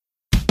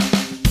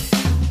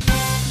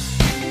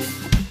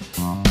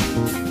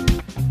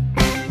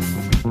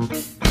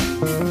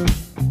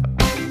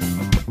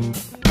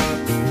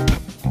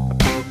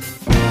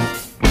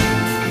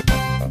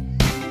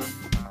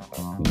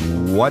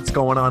What's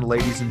going on,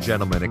 ladies and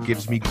gentlemen? It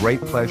gives me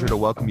great pleasure to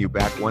welcome you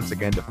back once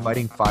again to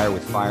Fighting Fire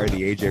with Fire,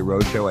 the AJ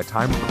Rose Show. At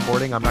time of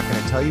recording, I'm not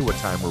going to tell you what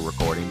time we're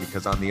recording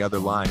because on the other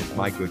line is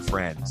my good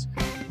friends,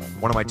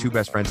 one of my two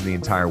best friends in the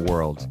entire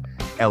world,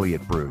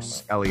 Elliot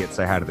Bruce. Elliot,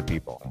 say hi to the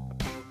people.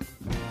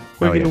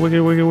 Wicked,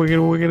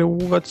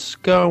 what's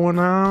going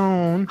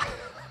on?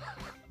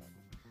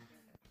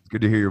 It's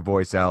good to hear your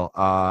voice, El.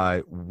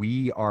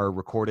 We are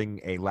recording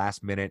a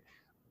last-minute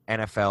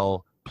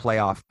NFL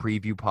playoff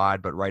preview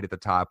pod, but right at the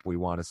top, we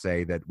want to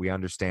say that we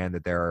understand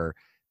that there are,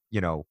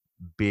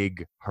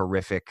 big,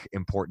 horrific,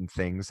 important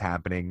things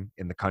happening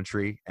in the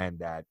country, and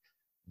that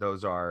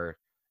those are,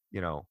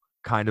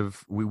 kind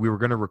of, we were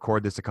going to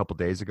record this a couple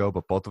days ago,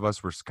 but both of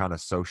us were kind of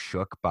so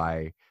shook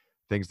by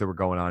things that were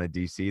going on in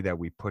DC that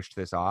we pushed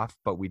this off.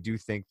 But we do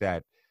think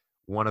that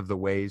one of the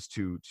ways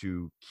to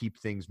keep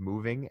things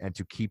moving and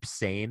to keep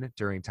sane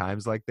during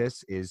times like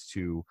this is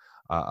to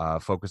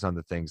focus on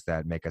the things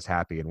that make us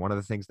happy. And one of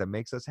the things that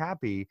makes us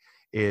happy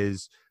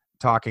is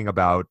talking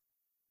about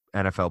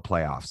NFL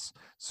playoffs.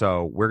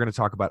 So we're going to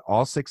talk about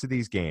all 6 of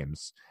these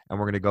games, and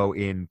we're going to go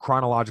in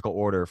chronological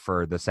order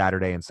for the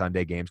Saturday and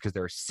Sunday games because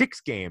there are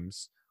 6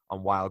 games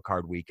on Wild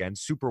Card Weekend,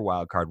 Super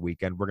Wild Card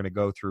Weekend. We're going to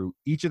go through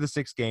each of the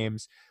 6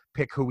 games,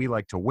 pick who we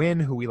like to win,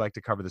 who we like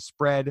to cover the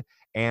spread,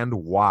 and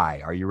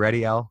why. Are you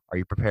ready, El? Are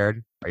you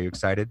prepared? Are you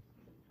excited?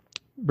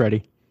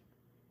 Ready.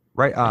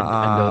 Right.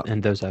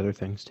 And those other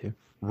things too.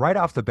 Right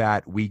off the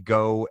bat, we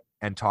go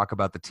and talk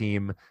about the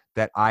team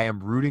that I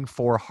am rooting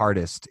for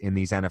hardest in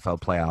these NFL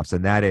playoffs,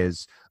 and that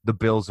is the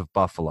Bills of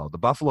Buffalo. The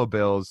Buffalo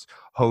Bills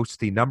host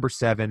the number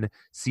 7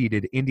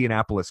 seeded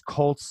Indianapolis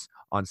Colts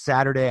on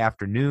Saturday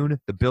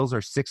afternoon. The Bills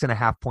are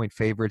 6.5-point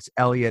favorites.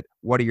 Elliot,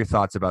 what are your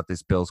thoughts about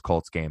this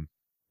Bills-Colts game?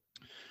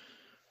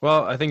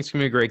 Well, I think it's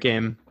gonna be a great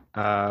game.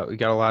 We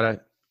got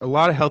a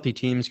lot of healthy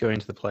teams going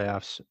into the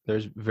playoffs.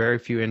 There's very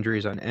few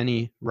injuries on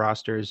any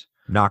rosters.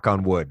 Knock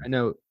on wood. I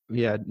know.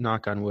 Yeah,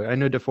 knock on wood. I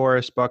know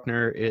DeForest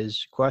Buckner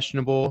is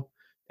questionable,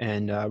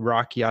 and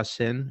Rock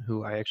Ya-Sin,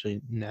 who I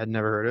actually had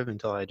never heard of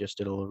until I just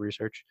did a little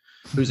research,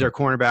 who's their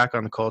cornerback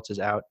on the Colts, is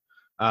out,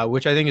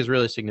 which I think is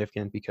really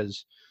significant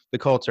because the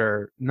Colts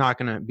are not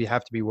going to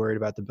have to be worried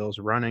about the Bills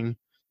running.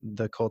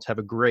 The Colts have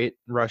a great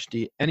rush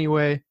D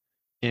anyway,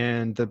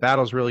 and the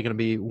battle's really going to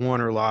be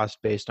won or lost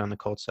based on the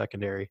Colts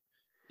secondary,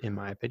 in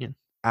my opinion.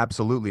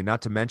 Absolutely.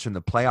 Not to mention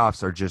the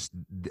playoffs are just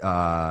the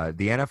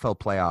NFL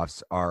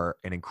playoffs are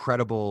an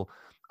incredible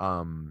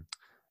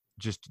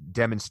just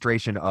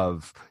demonstration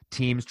of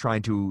teams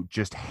trying to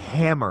just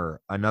hammer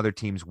another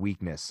team's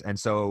weakness. And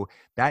so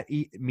that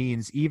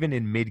means even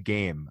in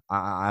mid-game,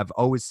 I've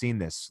always seen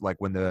this, like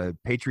when the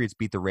Patriots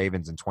beat the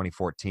Ravens in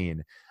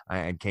 2014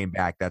 and came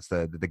back. That's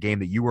the game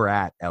that you were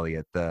at,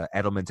 Elliot, the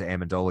Edelman to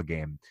Amendola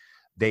game.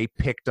 They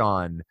picked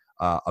on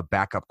a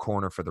backup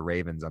corner for the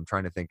Ravens. I'm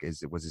trying to think,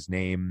 was his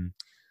name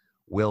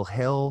Will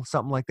Hill,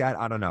 something like that?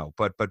 I don't know.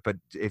 But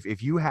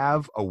if you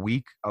have a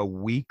weak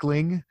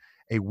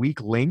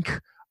link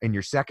in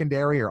your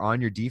secondary or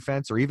on your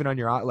defense or even on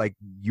your, like,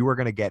 you are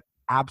going to get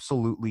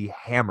absolutely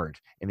hammered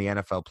in the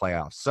NFL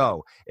playoffs.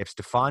 So if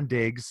Stephon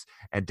Diggs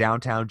and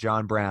downtown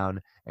John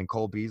Brown and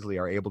Cole Beasley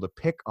are able to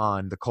pick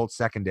on the Colts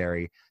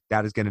secondary,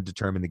 that is going to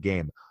determine the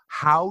game.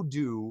 How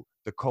do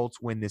the Colts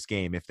win this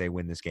game if they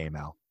win this game,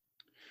 Al?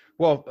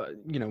 Well,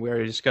 we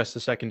already discussed the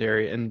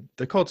secondary, and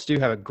the Colts do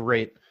have a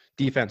great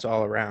defense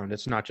all around.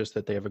 It's not just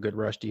that they have a good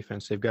rush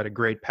defense. They've got a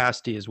great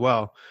pass D as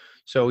well.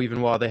 So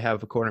even while they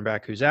have a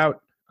cornerback who's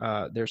out,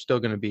 they're still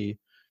going to be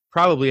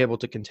probably able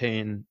to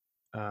contain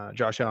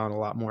Josh Allen a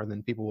lot more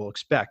than people will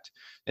expect.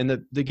 And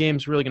the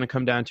game's really going to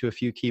come down to a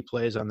few key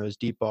plays on those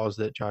deep balls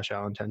that Josh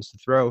Allen tends to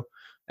throw,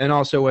 and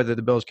also whether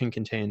the Bills can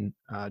contain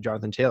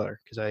Jonathan Taylor,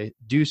 because I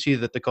do see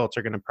that the Colts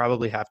are going to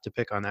probably have to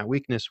pick on that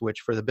weakness, which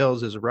for the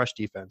Bills is a rush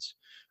defense.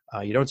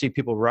 You don't see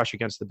people rush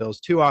against the Bills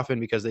too often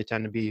because they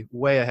tend to be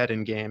way ahead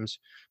in games,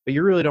 but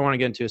you really don't want to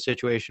get into a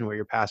situation where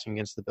you're passing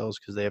against the Bills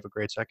because they have a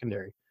great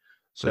secondary.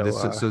 So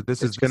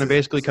this is going to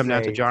basically come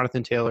down to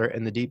Jonathan Taylor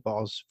and the deep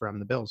balls from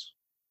the Bills.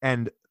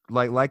 And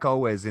like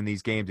always in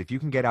these games, if you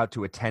can get out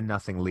to a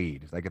 10-0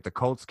 lead, like if the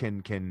Colts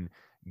can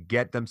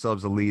get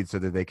themselves a lead so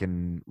that they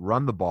can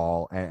run the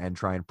ball and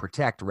try and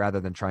protect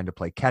rather than trying to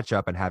play catch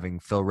up and having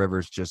Phil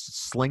Rivers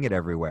just sling it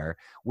everywhere,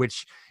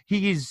 which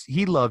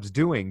he loves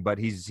doing, but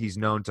he's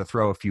known to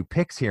throw a few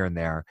picks here and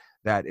there,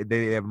 that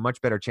they have a much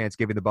better chance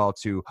giving the ball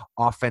to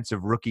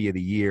offensive rookie of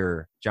the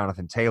year,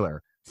 Jonathan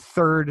Taylor,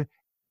 3rd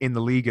in the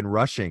league in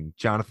rushing,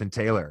 Jonathan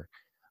Taylor,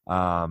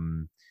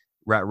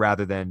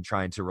 rather than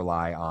trying to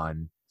rely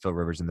on Phil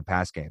Rivers in the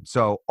pass game.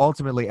 So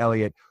ultimately,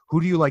 Elliot,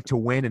 who do you like to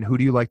win and who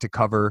do you like to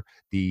cover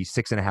the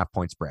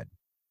 6.5-point spread?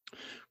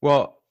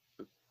 Well,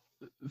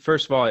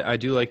 first of all, I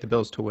do like the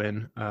Bills to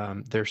win.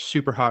 They're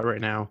super hot right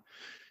now.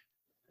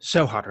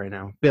 So hot right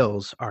now.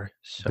 Bills are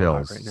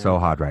hot right now. So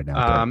hot right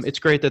now. It's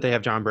great that they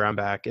have John Brown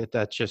back.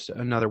 That's just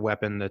another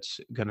weapon that's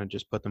going to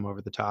just put them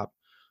over the top.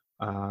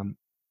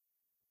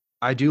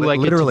 I do like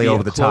literally it to be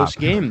over the close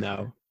game,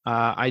 though.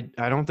 I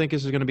don't think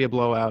this is going to be a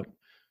blowout.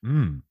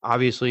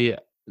 Obviously,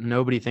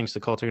 nobody thinks the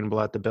Colts are going to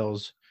blow out the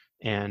Bills.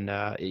 And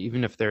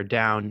even if they're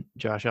down,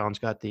 Josh Allen's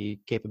got the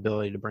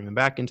capability to bring them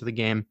back into the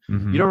game.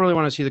 Mhm. You don't really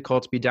want to see the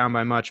Colts be down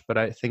by much, but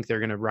I think they're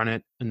going to run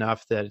it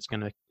enough that it's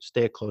going to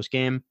stay a close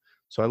game.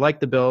 So I like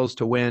the Bills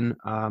to win.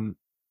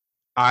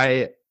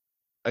 I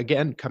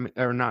again coming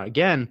or not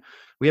again.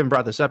 We haven't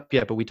brought this up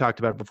yet, but we talked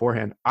about it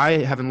beforehand. I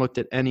haven't looked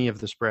at any of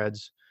the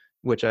spreads,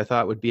 which I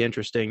thought would be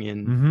interesting.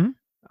 And Mhm.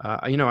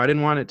 I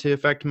didn't want it to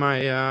affect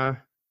my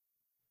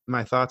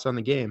my thoughts on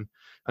the game.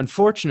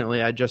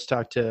 Unfortunately, I just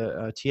talked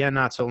to Tien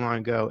not so long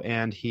ago,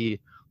 and he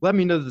let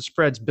me know that the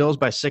spread's Bills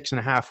by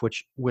 6.5,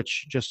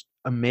 which just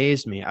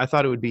amazed me. I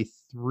thought it would be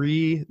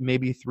 3,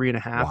 maybe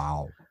 3.5.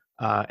 Wow.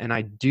 And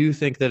I do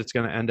think that it's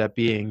going to end up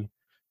being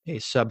a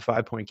sub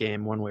 5-point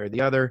game one way or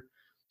the other.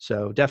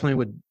 So definitely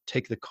would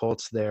take the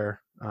Colts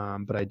there,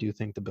 but I do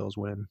think the Bills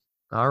win.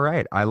 All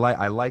right. I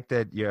like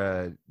that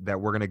that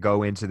we're going to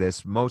go into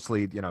this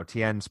mostly,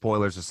 TN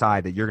spoilers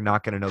aside, that you're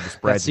not going to know the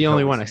spread. That's the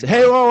only one I say.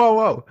 Hey,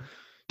 whoa.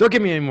 Don't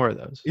give me any more of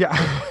those.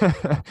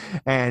 Yeah.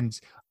 And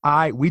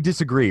we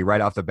disagree right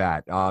off the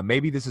bat.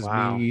 Maybe this is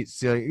me.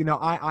 So,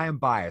 I am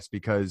biased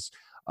because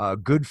a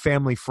good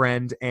family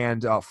friend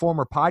and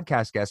former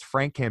podcast guest,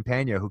 Frank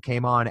Campagna, who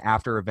came on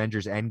after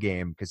Avengers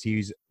Endgame because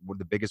he's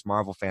the biggest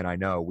Marvel fan I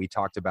know. We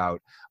talked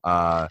about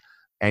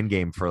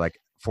Endgame for like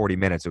 40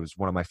 minutes. It was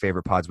one of my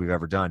favorite pods we've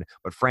ever done.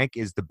 But Frank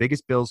is the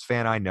biggest Bills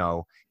fan I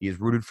know. He has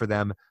rooted for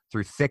them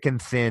through thick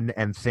and thin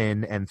and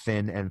thin and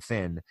thin and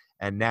thin.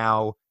 And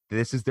now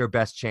this is their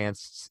best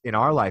chance in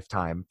our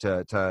lifetime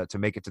to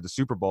make it to the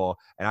Super Bowl.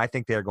 And I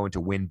think they're going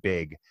to win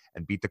big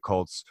and beat the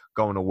Colts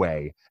going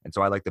away. And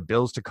so I like the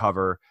Bills to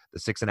cover the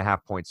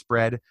 6.5-point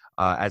spread.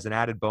 As an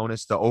added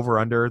bonus, the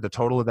over-under, the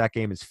total of that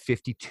game is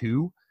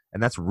 52.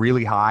 And that's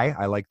really high.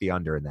 I like the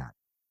under in that.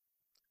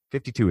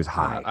 52 is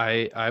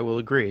high. I will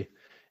agree.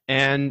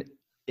 And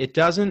it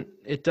doesn't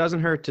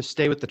hurt to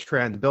stay with the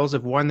trend. The Bills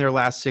have won their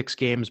last 6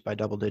 games by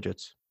double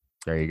digits.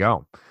 There you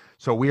go.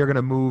 So we are going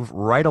to move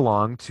right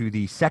along to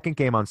the second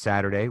game on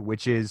Saturday,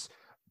 which is,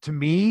 to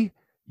me,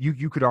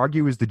 you could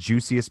argue is the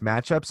juiciest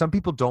matchup. Some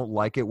people don't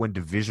like it when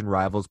division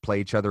rivals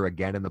play each other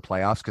again in the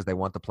playoffs because they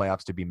want the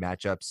playoffs to be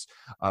matchups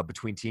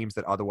between teams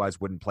that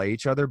otherwise wouldn't play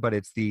each other. But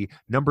it's the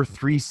number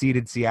 3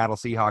 seeded Seattle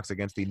Seahawks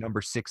against the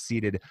number 6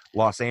 seeded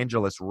Los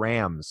Angeles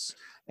Rams.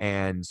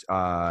 And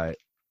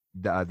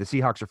the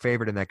Seahawks are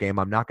favored in that game.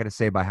 I'm not going to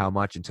say by how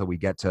much until we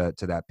get to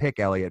that pick,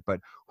 Elliot. But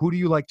who do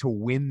you like to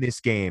win this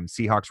game,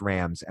 Seahawks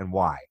Rams, and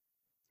why?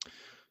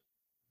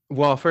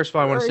 Well, first of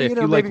all, I want to say if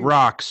you like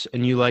rocks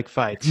and you like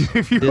fights,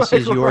 this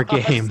is your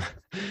game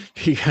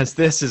because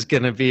this is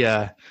going to be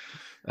a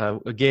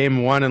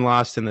game won and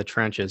lost in the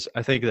trenches.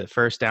 I think that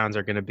first downs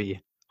are going to be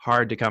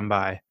hard to come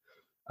by.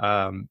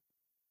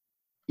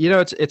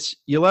 It's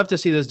you love to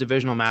see those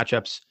divisional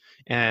matchups,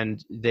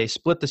 and they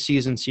split the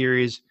season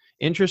series.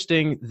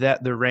 Interesting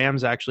that the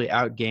Rams actually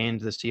outgained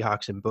the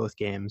Seahawks in both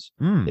games.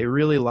 They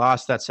really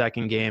lost that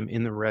second game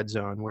in the red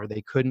zone where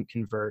they couldn't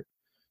convert.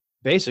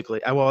 Basically,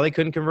 they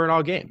couldn't convert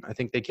all game. I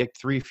think they kicked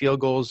 3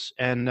 field goals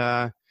and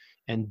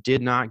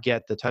did not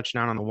get the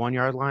touchdown on the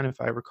 1-yard line,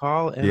 if I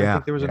recall. And I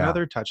think there was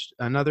another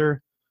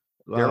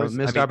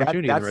missed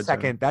opportunity.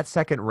 That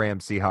second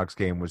Rams Seahawks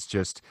game was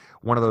just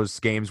one of those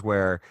games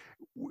where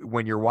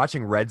when you're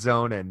watching Red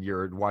Zone and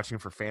you're watching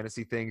for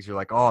fantasy things, you're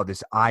like, oh,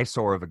 this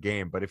eyesore of a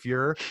game. But if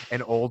you're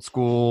an old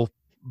school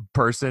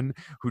person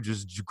who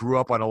just grew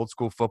up on old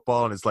school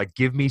football and is like,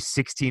 give me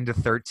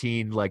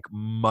 16-13, like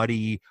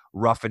muddy,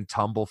 rough and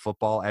tumble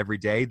football every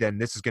day, then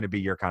this is going to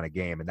be your kind of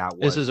game. And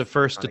this is a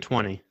first to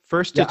 20.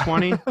 First to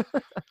 20,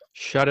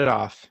 shut it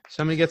off.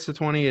 Somebody gets to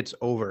 20, it's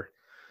over.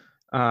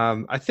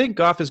 I think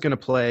Goff is going to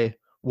play.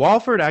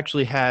 Walford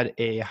actually had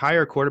a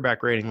higher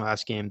quarterback rating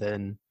last game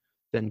than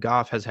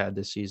Goff has had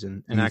this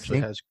season, and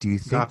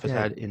Goff has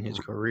had in his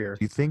career.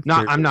 Do you think?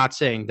 I'm not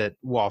saying that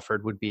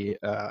Walford would be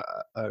a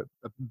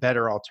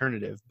better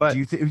alternative, but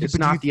it's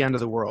not the end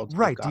of the world.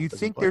 Right? Do you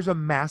think there's a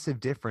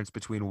massive difference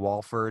between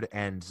Walford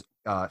and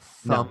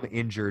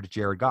thumb-injured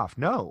Jared Goff?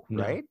 No,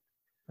 right?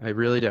 I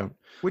really don't.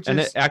 Which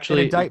is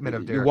actually an indictment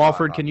of Derek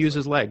Walford Goff, can use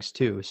his legs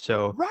too,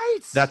 so right.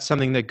 That's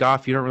something that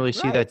Goff you don't really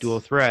see that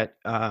dual threat.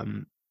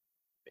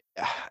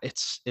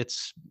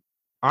 It's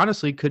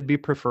honestly could be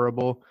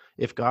preferable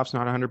if Goff's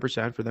not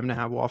 100% for them to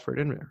have Walford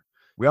in there.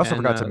 We also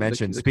forgot to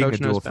mention, speaking of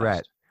dual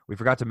threat, we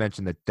forgot to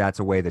mention that that's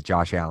a way that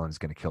Josh Allen is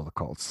going to kill the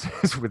Colts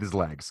with his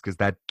legs because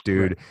that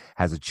dude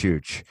has a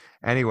chooch.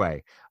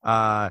 Anyway,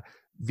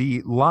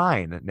 the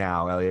line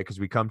now, Elliot, because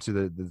we come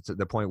to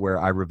the point where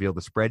I reveal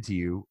the spread to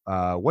you.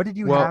 What did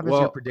you have as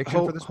your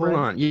prediction for the spread?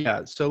 Hold on.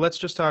 Yeah, so let's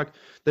just talk.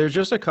 There's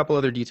just a couple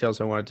other details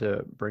I wanted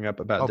to bring up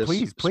about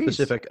this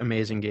specific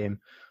amazing game.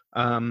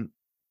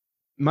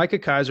 Micah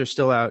Kiser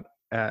still out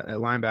at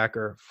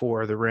linebacker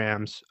for the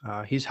Rams.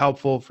 He's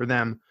helpful for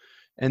them.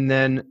 And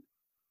then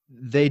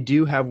they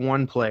do have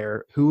one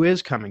player who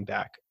is coming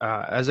back.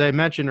 As I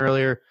mentioned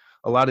earlier,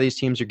 a lot of these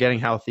teams are getting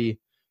healthy.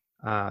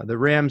 The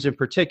Rams in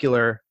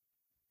particular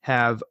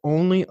have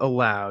only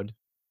allowed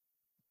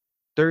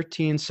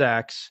 13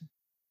 sacks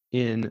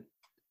in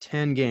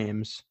 10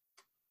 games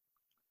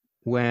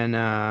when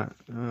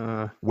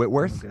oh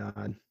Whitworth,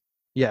 god,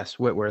 yes,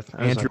 Whitworth.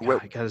 I was Andrew like,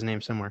 God, I got his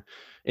name somewhere.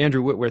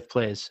 Andrew Whitworth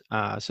plays.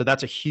 So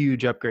that's a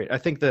huge upgrade. I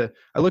think I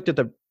looked at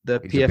the he's a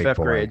big PFF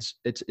boy. grades.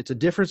 It's a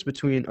difference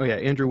between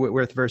Andrew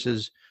Whitworth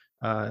versus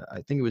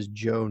I think it was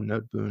Joe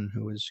Noteboom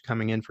who was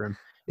coming in for him.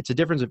 It's a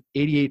difference of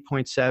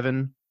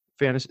 88.7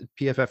 fantasy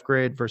PFF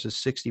grade versus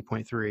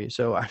 60.3.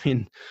 So I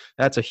mean,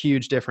 that's a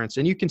huge difference.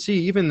 And you can see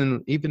even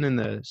in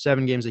the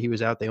 7 games that he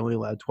was out, they only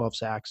allowed 12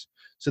 sacks.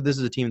 So this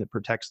is a team that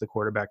protects the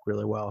quarterback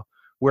really well.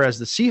 Whereas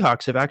the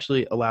Seahawks have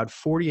actually allowed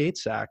 48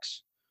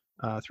 sacks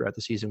throughout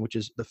the season, which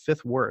is the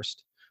 5th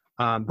worst.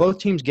 Both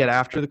teams get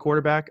after the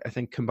quarterback. I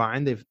think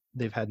combined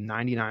they've had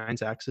 99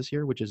 sacks this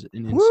year, which is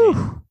an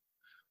insane.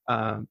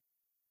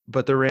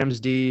 But the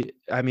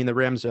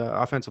Rams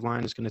offensive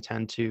line is going to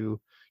tend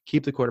to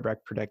keep the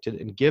quarterback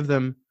protected and give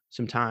them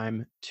some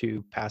time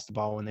to pass the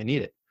ball when they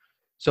need it.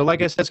 So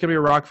like I said, it's going to be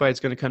a rock fight. It's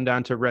going to come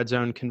down to red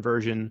zone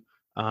conversion.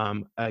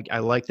 I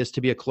like this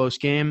to be a close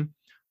game.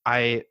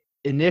 I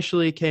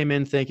initially came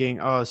in thinking,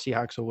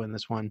 Seahawks will win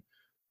this one.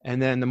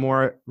 And then the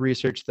more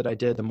research that I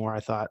did, the more I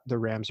thought the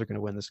Rams are going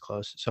to win this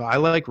close. So I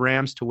like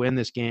Rams to win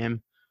this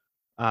game.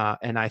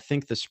 And I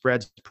think the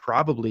spread's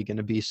probably going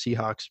to be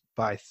Seahawks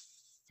by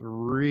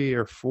 3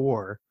 or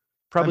 4,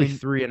 probably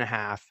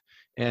 3.5.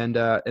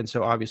 And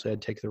so obviously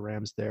I'd take the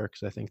Rams there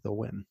because I think they'll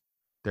win.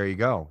 There you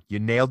go. You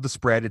nailed the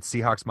spread. It's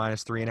Seahawks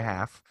minus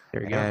 3.5.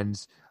 There you go.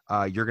 And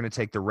you're going to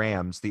take the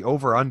Rams. The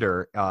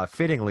over-under,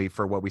 fittingly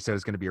for what we said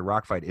is going to be a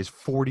rock fight, is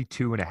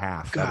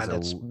 42.5. God,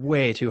 that's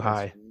way too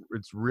high.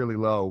 It's really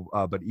low,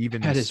 but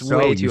even that is so,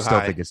 way too you still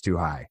high. think it's too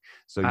high.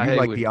 So you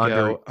like the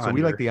under. So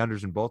we like the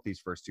unders in both these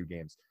first 2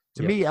 games.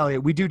 To me,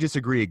 Elliot, we do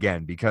disagree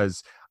again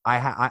because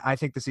I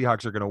think the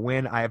Seahawks are going to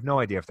win. I have no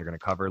idea if they're going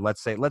to cover.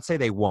 Let's say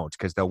they won't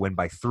because they'll win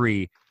by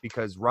 3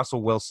 because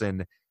Russell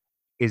Wilson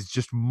is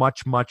just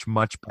much, much,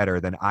 much better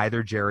than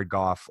either Jared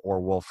Goff or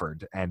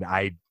Wolford. And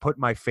I put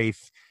my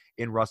faith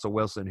in Russell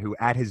Wilson, who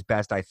at his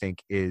best, I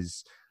think,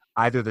 is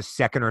either the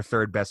 2nd or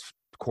 3rd best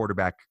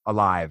quarterback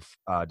alive,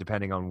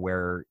 depending on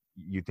where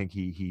you think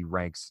he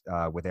ranks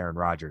with Aaron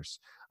Rodgers.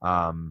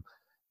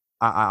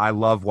 I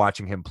love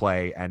watching him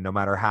play, and no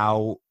matter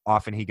how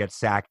often he gets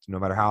sacked, no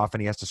matter how often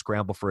he has to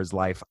scramble for his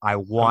life, I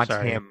want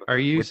him. Are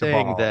you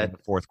saying that in the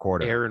 4th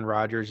quarter, Aaron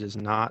Rodgers is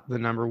not the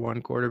number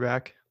 1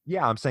 quarterback?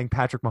 Yeah, I'm saying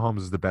Patrick Mahomes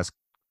is the best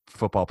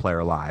football player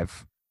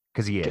alive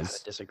because he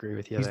is. I disagree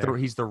with you.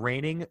 He's the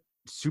reigning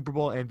Super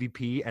Bowl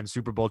MVP and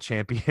Super Bowl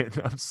champion.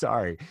 I'm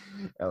sorry,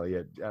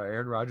 Elliot.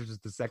 Aaron Rodgers is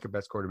the 2nd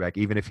best quarterback,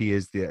 even if he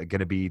is going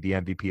to be the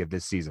MVP of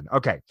this season.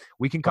 Okay,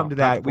 we can come to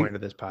that. Not the point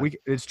of this pod.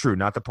 It's true,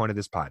 not the point of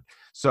this pod.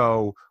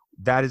 So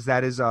that is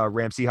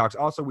Rams Seahawks.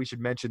 Also, we should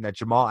mention that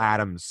Jamal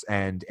Adams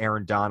and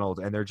Aaron Donald,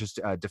 and they're just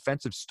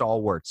defensive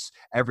stalwarts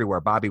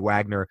everywhere. Bobby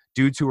Wagner,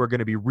 dudes who are going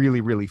to be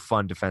really, really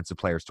fun defensive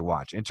players to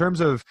watch. In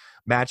terms of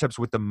matchups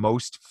with the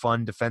most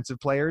fun defensive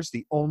players,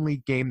 the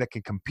only game that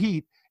can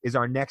compete is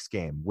our next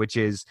game, which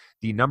is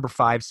the number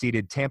 5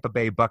 seeded Tampa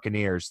Bay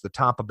Buccaneers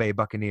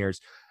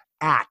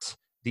at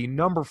the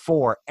number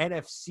 4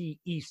 NFC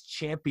East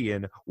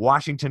champion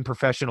Washington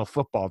Professional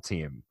Football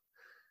Team.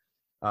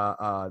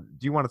 Do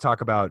you want to talk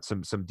about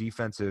some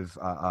defensive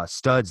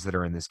studs that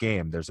are in this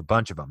game? There's a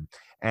bunch of them,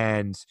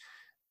 and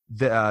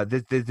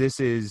this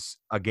is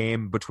a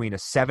game between a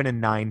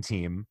 7-9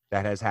 team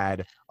that has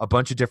had a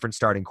bunch of different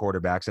starting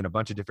quarterbacks and a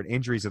bunch of different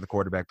injuries at the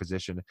quarterback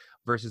position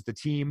versus the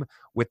team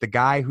with the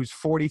guy who's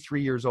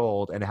 43 years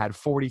old and had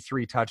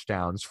 43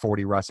 touchdowns,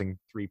 40 rushing,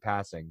 3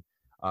 passing,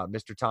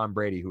 Mr. Tom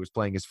Brady, who was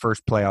playing his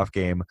first playoff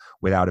game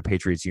without a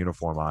Patriots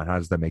uniform on. How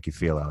does that make you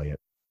feel, Elliot?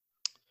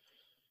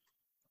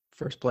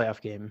 First playoff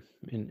game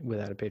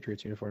without a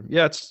Patriots uniform.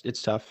 Yeah,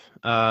 it's tough.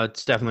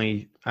 It's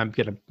definitely, I'm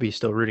going to be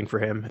still rooting for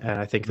him, and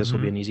I think this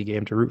will be an easy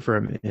game to root for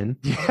him in.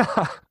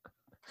 Yeah.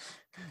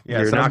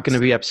 You're not going to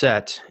be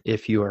upset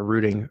if you are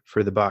rooting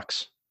for the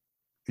Bucs.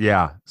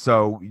 Yeah.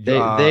 So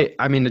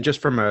I mean, just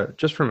from a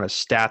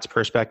stats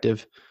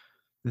perspective,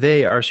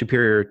 they are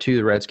superior to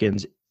the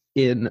Redskins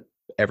in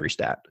every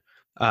stat.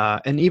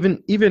 And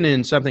even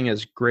in something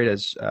as great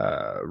as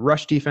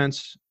rush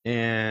defense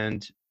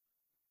and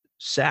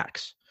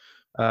sacks.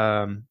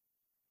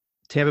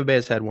 Tampa Bay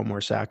has had 1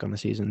 more sack on the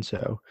season.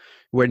 So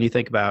when you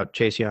think about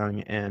Chase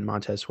Young and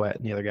Montez Sweat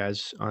and the other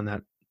guys on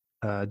that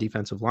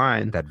defensive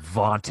line, that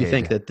vaunted, you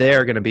think that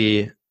they're going to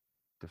be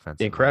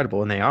incredible,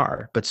 line. And they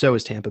are. But so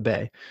is Tampa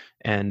Bay,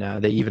 and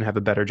they even have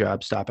a better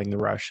job stopping the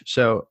rush.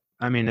 So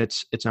I mean,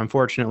 it's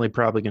unfortunately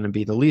probably going to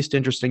be the least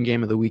interesting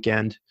game of the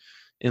weekend,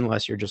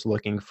 unless you're just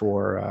looking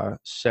for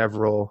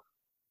several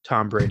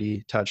Tom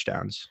Brady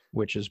touchdowns,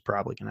 which is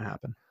probably going to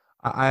happen.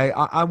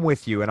 I'm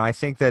with you, and I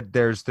think that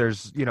there's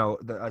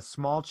a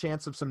small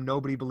chance of some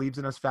nobody believes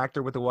in us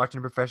factor with the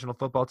Washington Professional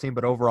Football Team,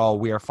 but overall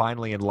we are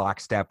finally in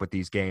lockstep with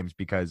these games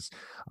because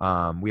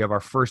we have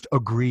our first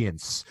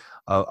agreeance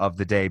of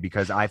the day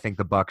because I think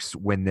the Bucs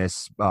win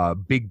this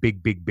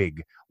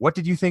big. What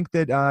did you think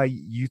that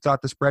you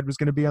thought the spread was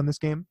going to be on this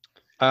game?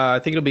 I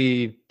think it'll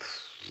be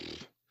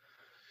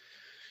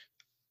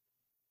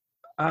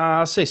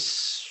I'll say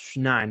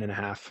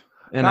 9.5.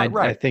 And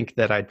I think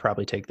that I'd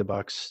probably take the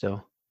Bucks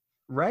still.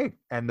 Right.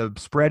 And the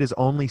spread is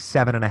only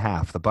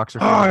 7.5. The Bucks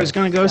are. I was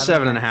going to go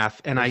 7.5,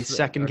 and I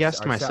second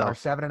guessed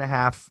myself. Our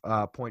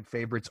 7.5 point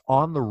favorites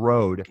on the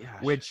road,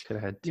 Gosh, which, could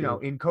have had 2. you know,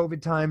 in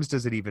COVID times,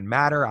 does it even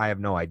matter? I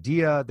have no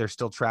idea. They're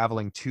still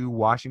traveling to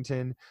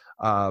Washington.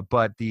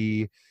 But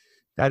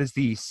that is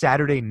the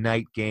Saturday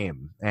night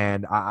game.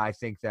 And I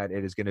think that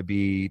it is going to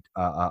be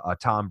a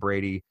Tom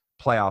Brady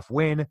playoff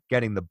win,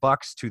 getting the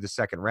Bucks to the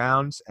second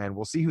rounds, and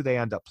we'll see who they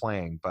end up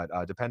playing. But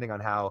depending on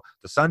how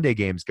the Sunday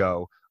games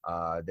go,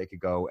 they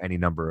could go any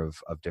number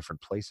of different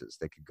places.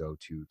 They could go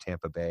to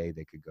Tampa Bay.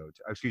 They could go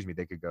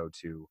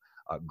to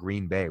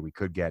Green Bay. We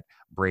could get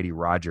Brady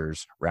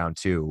Rodgers round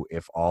 2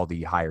 if all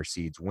the higher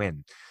seeds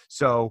win.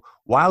 So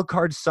Wild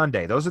Card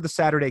Sunday, those are the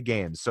Saturday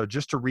games. So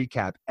just to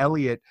recap,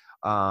 Elliot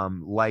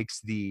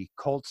likes the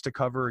Colts to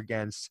cover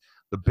against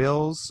the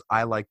Bills.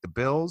 I like the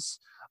Bills.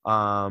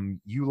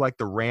 You like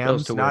the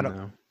Rams to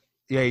win,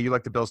 yeah, you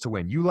like the Bills to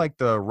win. You like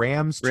the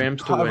Rams to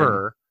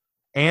cover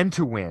and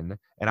to win,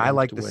 and I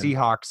like the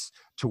Seahawks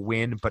to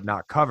win but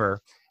not cover.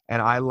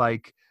 And I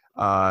like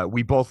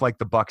we both like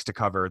the Bucks to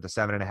cover the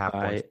 7.5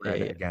 point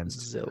spread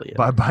against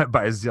by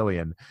a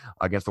zillion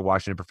against the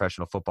Washington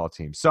Professional Football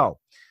Team. So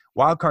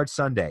Wild Card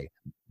Sunday.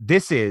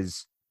 This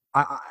is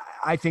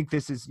I think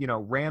this is, you know,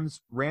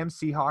 Rams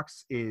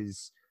Seahawks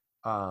is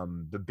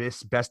the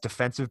best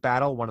defensive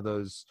battle, one of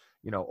those,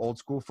 you know, old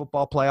school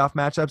football playoff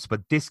matchups.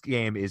 But this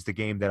game is the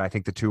game that I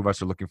think the two of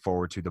us are looking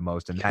forward to the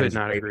most. And that is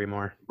agree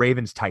more.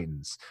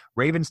 Ravens-Titans.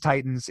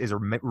 Ravens-Titans is a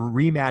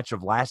rematch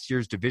of last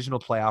year's divisional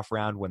playoff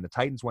round when the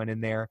Titans went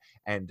in there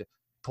and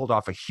pulled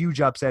off a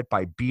huge upset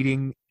by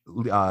beating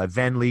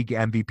then league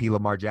MVP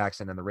Lamar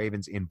Jackson and the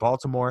Ravens in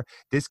Baltimore.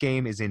 This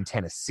game is in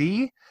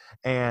Tennessee.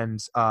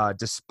 And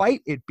despite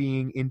it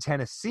being in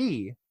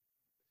Tennessee,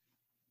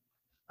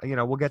 you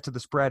know, we'll get to the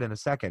spread in a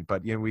second,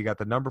 but, you know, we got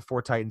the number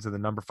 4 Titans and the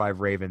number 5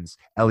 Ravens.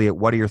 Elliot,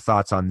 what are your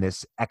thoughts on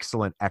this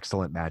excellent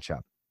matchup?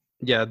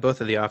 Yeah, both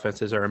of the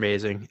offenses are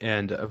amazing.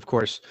 And, of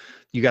course,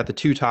 you got the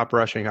 2 top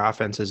rushing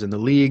offenses in the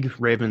league.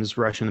 Ravens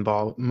rushing the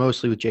ball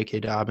mostly with J.K.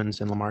 Dobbins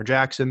and Lamar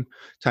Jackson.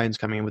 Titans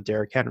coming in with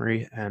Derrick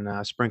Henry and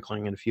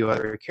sprinkling in a few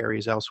other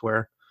carries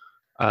elsewhere.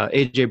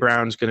 A.J.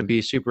 Brown's going to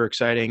be super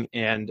exciting.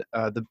 And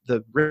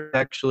the Ravens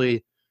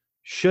actually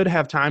should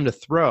have time to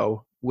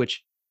throw,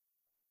 which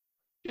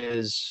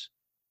is,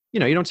 you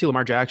know, you don't see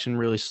Lamar Jackson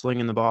really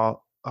slinging the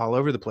ball all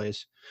over the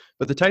place,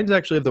 but the Titans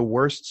actually have the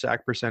worst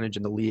sack percentage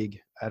in the league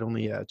at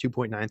only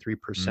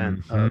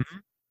 2.93% of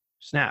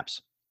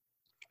snaps,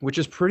 which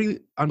is pretty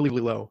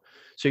unbelievably low.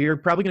 So you're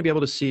probably going to be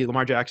able to see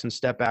Lamar Jackson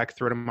step back,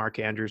 throw to Mark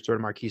Andrews, throw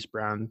to Marquise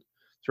Brown,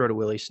 throw to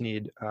Willie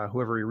Snead,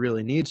 whoever he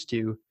really needs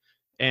to.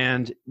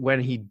 And when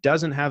he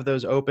doesn't have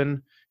those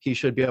open, he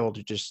should be able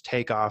to just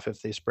take off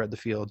if they spread the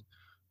field.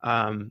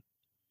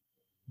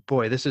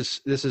 Boy, this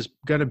is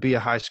going to be a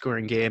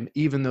high-scoring game,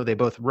 even though they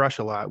both rush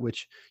a lot,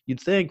 which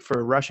you'd think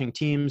for rushing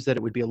teams that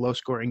it would be a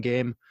low-scoring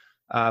game.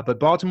 But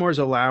Baltimore is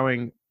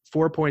allowing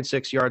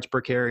 4.6 yards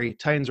per carry.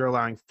 Titans are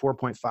allowing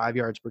 4.5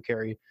 yards per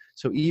carry.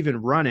 So even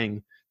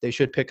running, they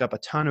should pick up a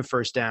ton of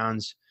first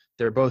downs.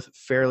 They're both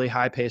fairly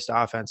high-paced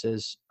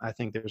offenses. I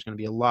think there's going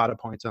to be a lot of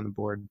points on the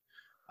board.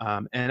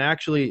 And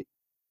actually,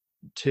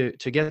 to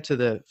get to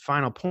the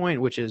final point,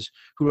 which is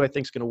who do I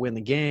think is going to win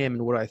the game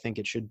and what do I think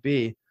it should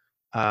be,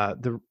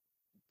 the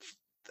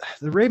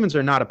Ravens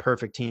are not a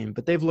perfect team,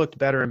 but they've looked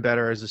better and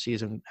better as the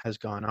season has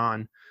gone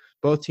on.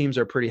 Both teams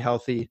are pretty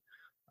healthy.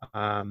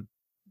 I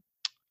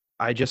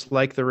just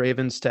like the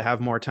Ravens to have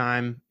more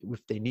time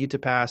if they need to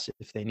pass,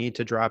 if they need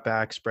to drop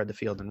back, spread the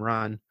field and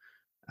run.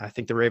 I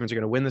think the Ravens are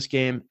going to win this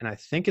game, and I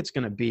think it's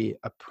going to be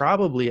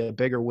probably a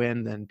bigger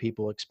win than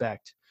people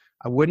expect.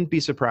 I wouldn't be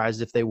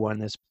surprised if they won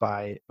this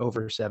by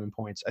over 7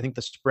 points. I think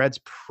the spread's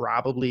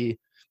probably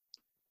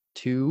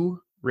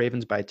 2,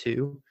 Ravens by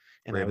 2.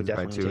 And Ravens I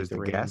would definitely by 2 take is the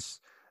the Ravens. guess.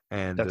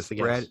 And that's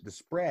the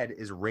spread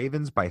is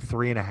Ravens by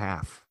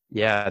 3.5.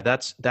 Yeah,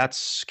 that's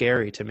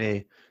scary to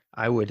me.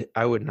 I would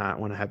not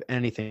want to have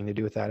anything to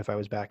do with that if I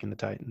was back in the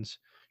Titans,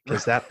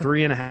 because that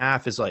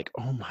 3.5 is like,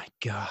 oh my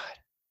God,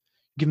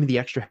 give me the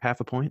extra half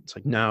a point. It's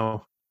like,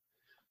 no,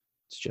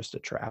 it's just a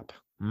trap.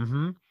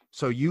 Mm-hmm.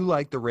 So you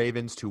like the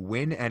Ravens to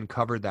win and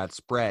cover that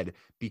spread?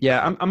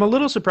 Yeah, I'm a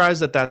little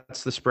surprised that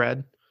that's the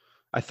spread.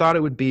 I thought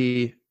it would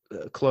be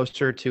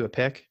closer to a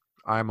pick.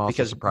 I'm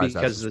also surprised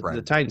because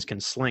the Titans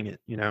can sling it.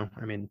 You know,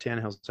 I mean,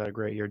 Tannehill's had a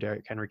great year.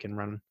 Derrick Henry can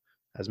run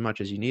as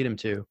much as you need him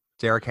to.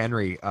 Derrick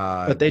Henry,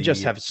 but they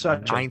just have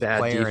such a bad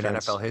player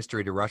defense in NFL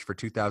history to rush for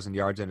 2,000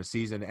 yards in a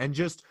season, and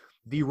just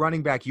the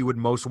running back you would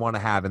most want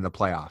to have in the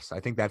playoffs. I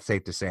think that's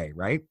safe to say,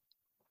 right?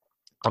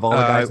 Of all the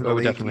guys in the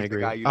league, definitely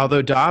agree.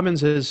 Although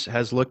Dobbins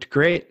has looked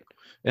great,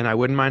 and I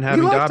wouldn't mind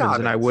having Dobbins,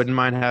 and I wouldn't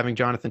mind having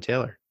Jonathan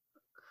Taylor.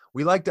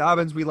 We like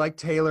Dobbins, we like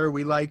Taylor,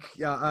 we like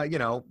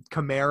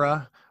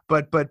Kamara,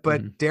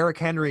 but Derrick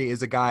Henry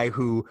is a guy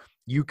who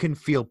you can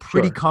feel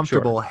pretty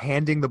comfortable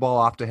handing the ball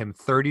off to him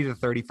 30 to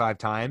 35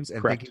 times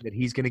and thinking that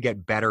he's going to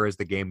get better as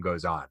the game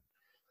goes on.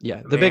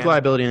 Yeah, the big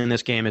liability in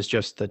this game is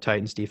just the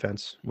Titans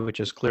defense, which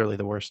is clearly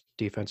the worst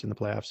defense in the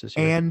playoffs this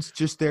year. And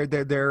just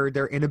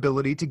their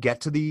inability to get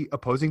to the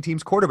opposing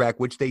team's quarterback,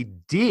 which they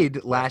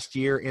did last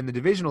year in the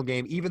divisional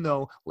game, even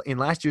though in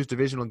last year's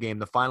divisional game,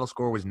 the final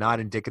score was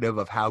not indicative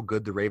of how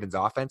good the Ravens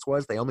offense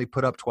was. They only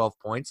put up 12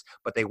 points,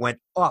 but they went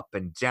up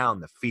and down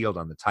the field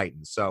on the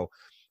Titans. So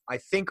I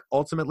think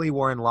ultimately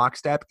we're in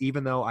lockstep,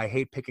 even though I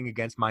hate picking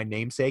against my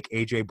namesake,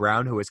 A.J.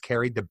 Brown, who has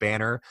carried the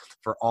banner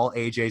for all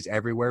A.J.'s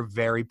everywhere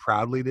very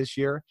proudly this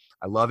year.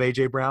 I love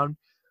A.J. Brown.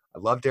 I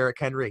love Derrick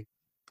Henry.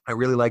 I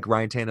really like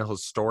Ryan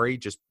Tannehill's story,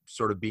 just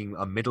sort of being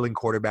a middling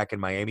quarterback in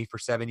Miami for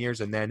 7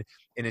 years. And then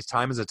in his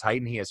time as a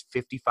Titan, he has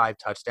 55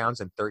 touchdowns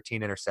and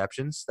 13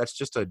 interceptions. That's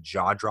just a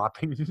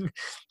jaw-dropping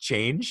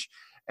change.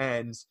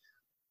 And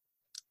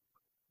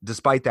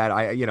despite that,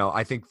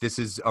 I think this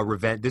is a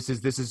revenge. This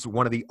is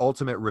one of the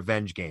ultimate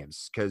revenge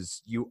games,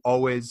 because you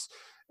always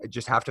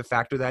just have to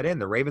factor that in.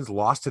 The Ravens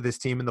lost to this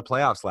team in the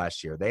playoffs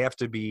last year. They have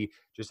to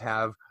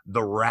have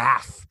the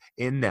wrath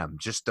in them,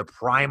 just the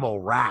primal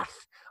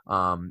wrath.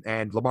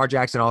 And Lamar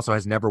Jackson also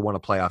has never won a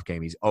playoff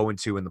game. He's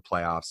 0-2 in the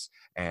playoffs,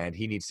 and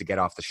he needs to get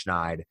off the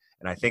schneid.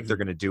 And I think they're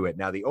going to do it.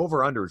 Now, the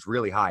over-under is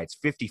really high. It's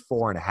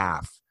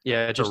 54.5.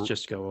 Yeah,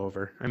 just go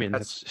over. I mean,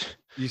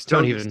 you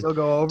still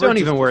go over. Don't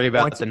even worry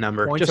about the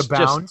number. Points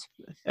abound.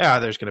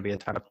 There's going to be a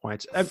ton of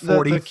points.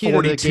 40, the key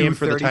 42, to the game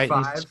for 35. The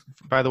Titans,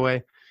 by the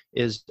way,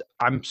 is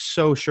I'm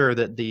so sure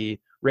that the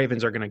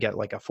Ravens are going to get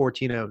like a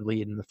 14-0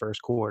 lead in the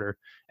first quarter,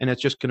 and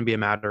it's just going to be a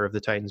matter of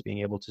the Titans being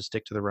able to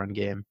stick to the run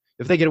game.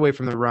 If they get away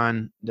from the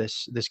run,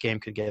 this game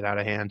could get out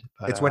of hand.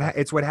 But,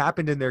 it's what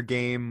happened in their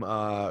game.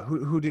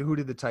 Who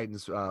did the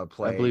Titans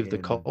play? I believe the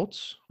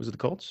Colts. Was it the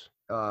Colts?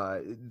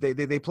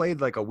 They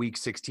played like a Week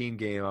 16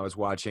 game I was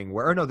watching,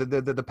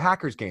 the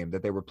Packers game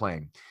that they were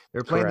playing. They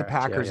were playing the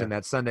Packers in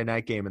that Sunday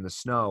night game in the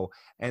snow,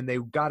 and they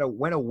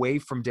went away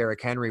from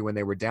Derrick Henry when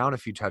they were down a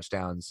few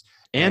touchdowns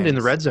and in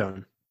the red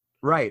zone.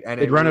 Right, and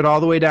they'd run it all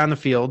the way down the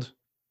field,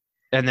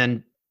 and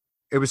then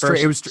it was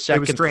strange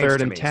third,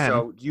 to and me. 10.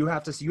 So you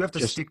have to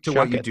stick to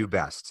what you do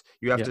best.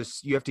 You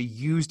have to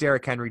use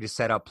Derrick Henry to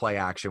set up play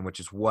action, which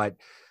is what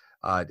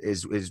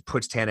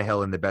puts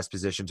Tannehill in the best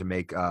position to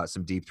make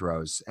some deep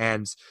throws.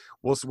 And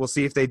we'll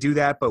see if they do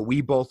that. But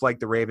we both like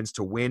the Ravens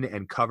to win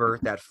and cover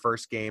that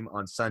first game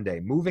on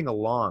Sunday. Moving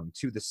along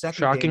to the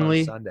second game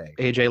on Sunday.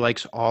 AJ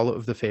likes all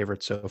of the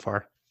favorites so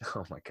far.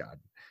 Oh my God!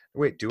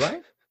 Wait, do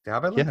I?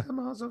 Have I liked them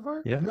all so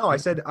far? Yeah. No, I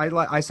said I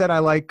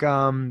like the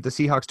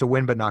Seahawks to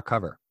win but not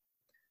cover.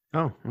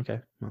 Oh, okay.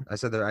 Well, I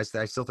said that I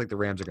still think the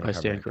Rams are going to cover.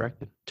 I stand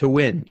corrected. To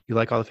win. You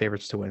like all the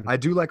favorites to win. I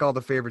do like all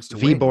the favorites to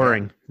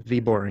win.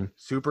 V boring.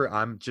 Super.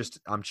 I'm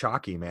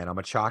chalky, man. I'm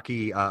a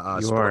chalky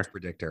sports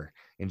predictor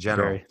in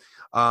general.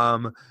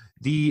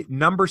 The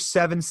number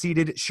 7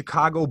 seeded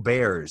Chicago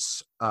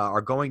Bears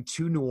are going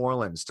to New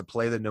Orleans to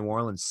play the New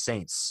Orleans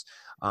Saints.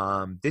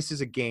 This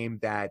is a game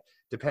that,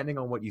 depending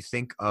on what you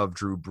think of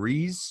Drew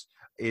Brees,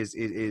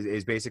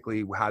 is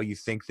basically how you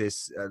think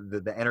this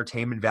the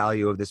entertainment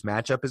value of this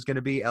matchup is going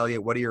to be.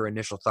 Elliot, what are your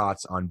initial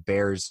thoughts on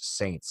Bears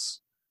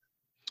Saints?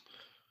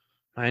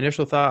 My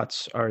initial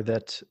thoughts are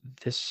that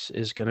this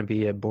is going to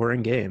be a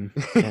boring game,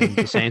 and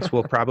the Saints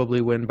will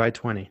probably win by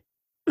 20.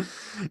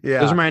 Yeah,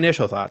 those are my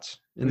initial thoughts,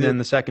 and then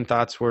the second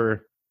thoughts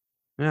were,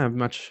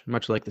 much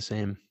like the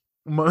same.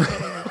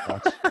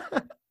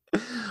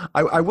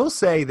 I will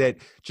say that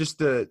just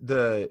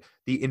the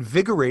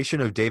invigoration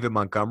of David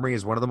Montgomery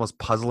is one of the most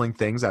puzzling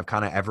things I've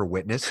kind of ever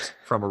witnessed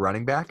from a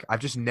running back. I've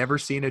just never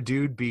seen a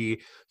dude be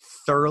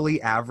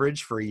thoroughly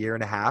average for a year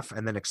and a half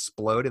and then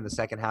explode in the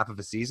second half of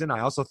a season.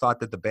 I also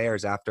thought that the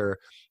Bears, after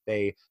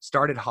they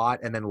started hot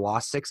and then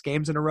lost 6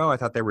 games in a row, I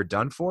thought they were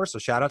done for. So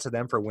shout out to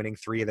them for winning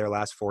 3 of their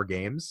last 4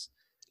 games.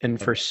 And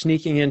for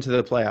sneaking into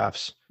the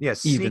playoffs,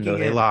 yes, even though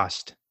they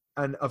lost.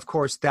 And, of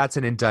course, that's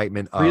an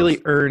indictment of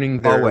really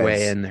earning their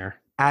way in there.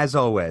 As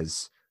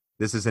always,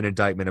 this is an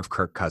indictment of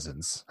Kirk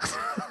Cousins.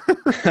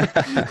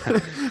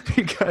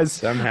 Because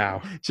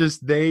somehow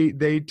just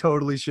they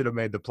totally should have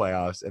made the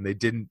playoffs, and they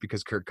didn't,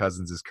 because Kirk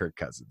Cousins is Kirk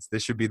Cousins.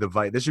 This should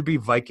be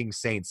Viking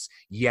Saints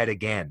yet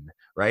again,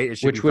 right?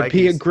 Which would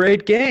be a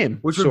great game.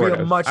 Which would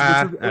be a much.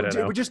 I don't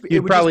know.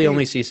 You'd probably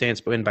only see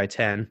Saints win by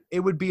 10.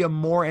 It would be a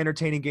more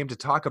entertaining game to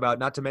talk about.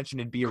 Not to mention,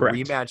 it'd be a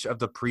rematch of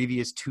the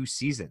previous 2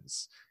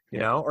 seasons,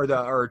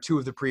 or 2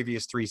 of the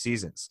previous 3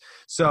 seasons.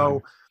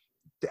 So.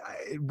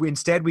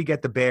 Instead, we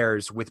get the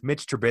Bears with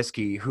Mitch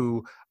Trubisky,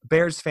 who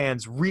Bears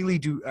fans really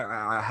do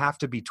have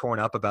to be torn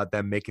up about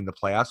them making the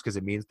playoffs, because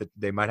it means that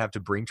they might have to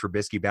bring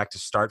Trubisky back to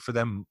start for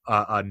them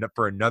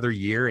for another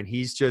year. And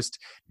he's just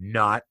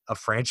not a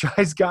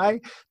franchise guy,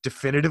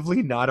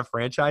 definitively not a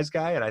franchise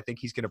guy. And I think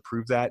he's going to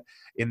prove that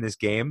in this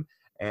game,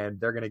 and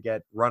they're going to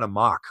get run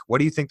amok. What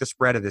do you think the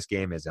spread of this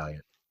game is,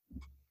 Elliot?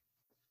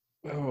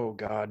 Oh,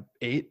 God.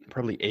 8,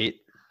 probably 8.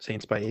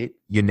 Saints by 8.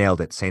 You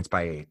nailed it. Saints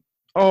by 8.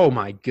 Oh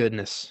my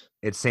goodness!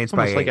 It's Saints by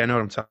 8. Almost like I know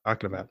what I'm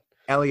talking about.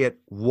 Elliot,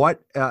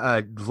 what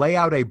lay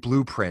out a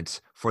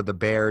blueprint for the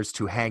Bears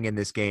to hang in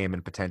this game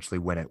and potentially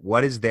win it?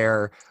 What is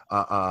their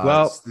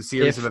Well, the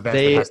series of if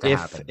events that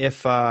has to happen?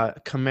 if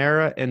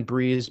Kamara and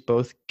Breeze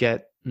both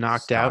get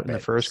knocked out in the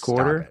first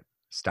quarter,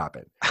 Stop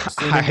it.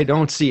 I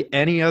don't see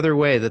any other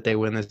way that they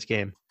win this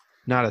game.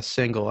 Not a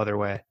single other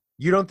way.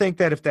 You don't think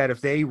that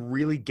if they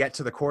really get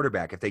to the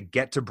quarterback, if they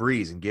get to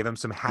Breeze and give him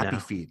some happy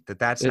feet,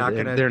 that's not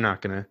gonna. They're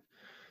not gonna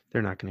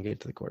get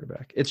to the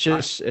quarterback. It's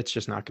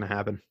just not gonna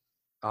happen.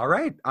 All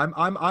right,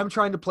 I'm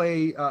trying to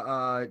play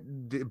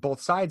both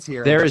sides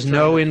here. There is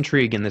no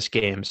intrigue in this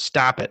game.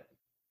 Stop it.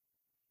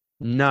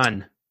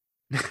 None.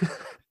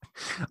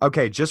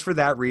 Okay, just for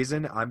that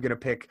reason, I'm gonna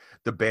pick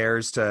the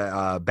Bears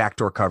to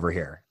backdoor cover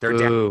here. They're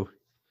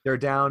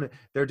down.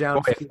 They're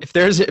down. Boy, if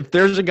there's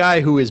a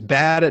guy who is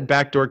bad at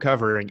backdoor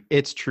covering,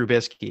 it's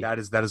Trubisky.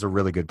 That is a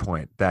really good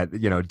point. That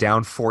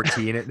down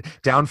 14,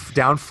 down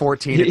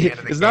 14. At the end of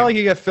the it's game. Not like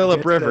you got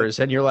Phillip Rivers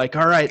and you're like,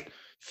 all right,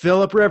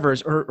 Phillip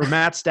Rivers or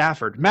Matt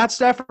Stafford. Matt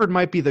Stafford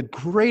might be the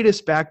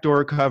greatest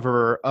backdoor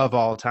coverer of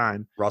all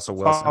time. Russell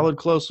Wilson, followed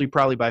closely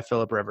probably by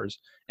Phillip Rivers,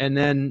 and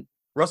then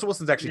Russell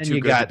Wilson's actually too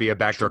good to be a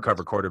backdoor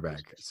cover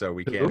quarterback. So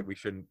we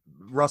shouldn't.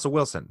 Russell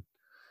Wilson.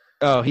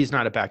 Oh, he's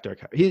not a backdoor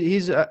cover.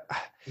 He's too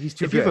if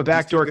good. You have a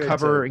backdoor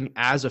covering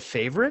as a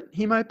favorite,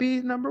 he might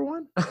be number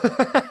one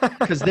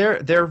because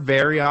they're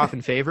very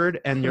often favored,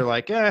 and you're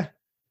like,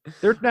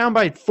 they're down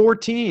by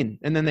 14,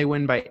 and then they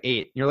win by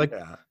 8. You're like,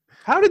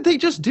 how did they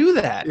just do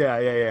that?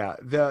 Yeah.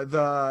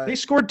 They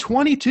scored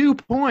 22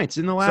 points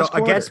in the last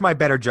quarter. Against my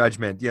better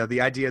judgment, the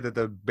idea that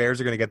the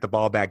Bears are going to get the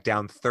ball back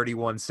down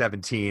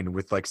 31-17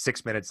 with like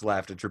 6 minutes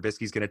left, and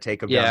Trubisky's going to take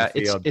them down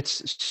the field.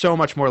 It's so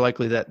much more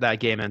likely that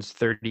game ends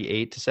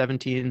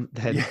 38-17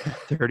 than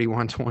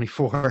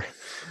 31-24.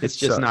 It's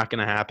just not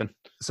going to happen.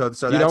 So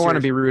you don't want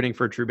to be rooting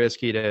for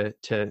Trubisky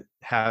to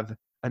have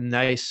a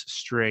nice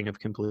string of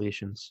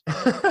completions.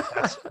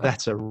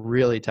 That's a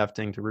really tough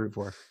thing to root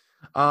for.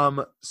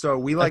 So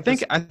we like.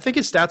 I think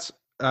his stats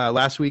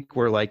last week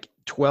were like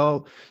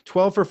 12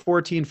 for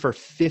 14 for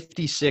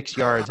 56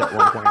 yards at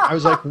one point. I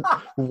was like,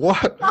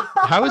 what?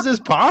 How is this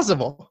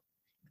possible?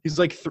 He's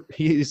like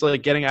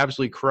getting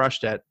absolutely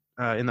crushed at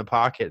in the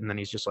pocket, and then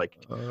he's just like,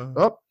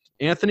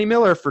 Anthony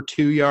Miller for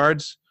 2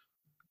 yards.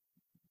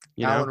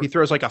 He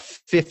throws like a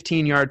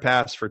 15-yard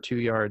pass for 2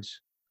 yards.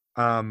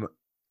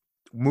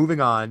 Moving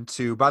on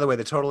to, by the way,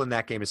 the total in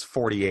that game is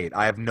 48.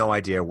 I have no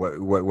idea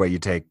what you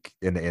take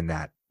in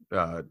that.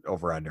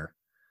 Over under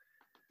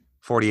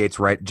 48's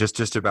right,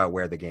 just about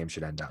where the game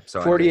should end up.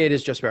 So 48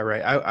 is just about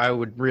right. I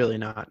would really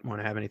not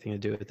want to have anything to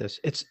do with this.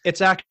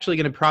 It's actually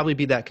going to probably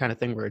be that kind of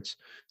thing where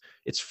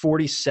it's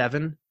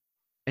 47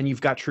 and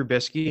you've got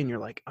Trubisky and you're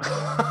like,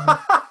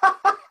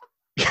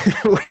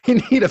 we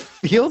need a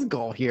field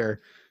goal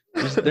here.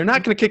 They're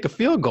not going to kick a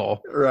field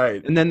goal,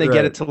 right? And then they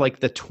get it to like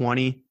the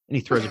 20 and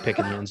he throws a pick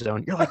in the end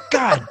zone. You're like,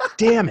 God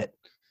damn it,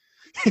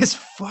 this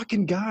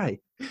fucking guy.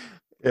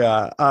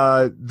 Yeah,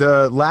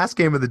 the last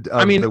game of the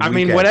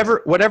weekend.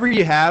 Whatever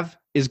you have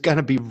is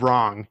gonna be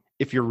wrong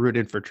if you're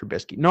rooting for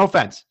Trubisky. No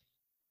offense,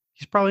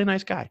 he's probably a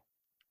nice guy.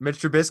 Mitch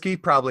Trubisky,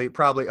 probably,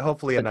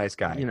 hopefully a nice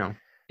guy.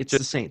 It's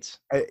the Saints.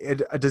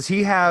 Does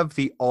he have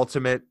the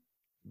ultimate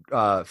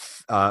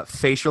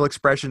facial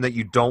expression that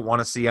you don't want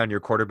to see on your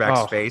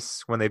quarterback's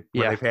face when they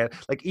pay it?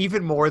 Like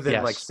even more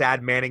than like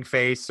sad Manning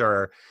face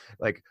or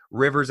like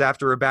Rivers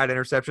after a bad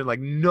interception? Like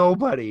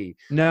nobody.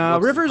 No,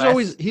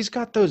 Rivers he's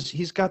got those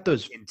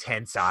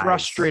intense eyes,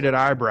 frustrated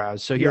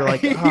eyebrows. So you're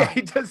like,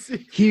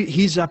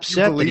 he's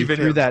upset that he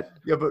threw that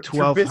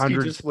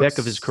 1,200th pick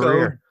of his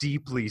career. So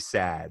deeply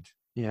sad.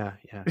 Yeah.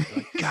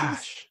 Like,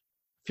 gosh,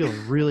 I feel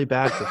really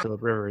bad for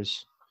Phillip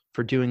Rivers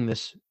for doing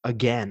this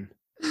again.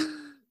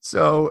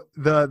 So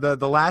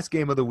the last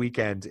game of the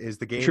weekend is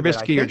the game.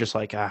 Trubisky, you're just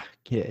like,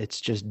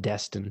 it's just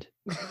destined.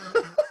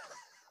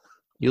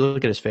 You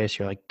look at his face,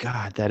 you're like,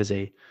 God, that is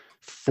a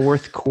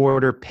fourth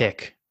quarter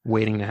pick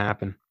waiting to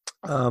happen.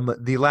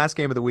 The last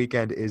game of the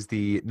weekend is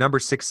the number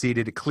 6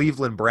 seeded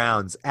Cleveland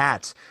Browns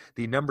at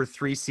the number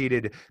 3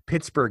 seeded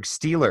Pittsburgh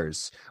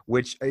Steelers,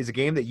 which is a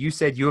game that you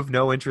said you have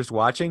no interest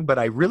watching, but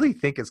I really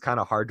think it's kind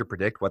of hard to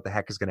predict what the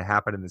heck is going to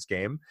happen in this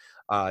game.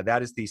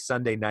 That is the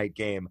Sunday night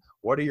game.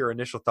 What are your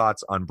initial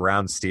thoughts on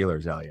Browns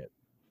Steelers, Elliot?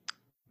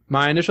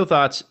 My initial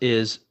thoughts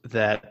is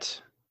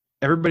that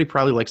everybody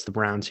probably likes the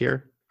Browns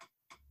here,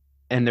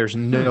 and there's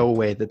no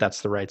way that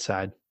that's the right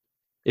side.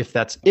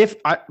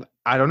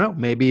 I don't know,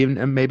 maybe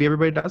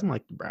everybody doesn't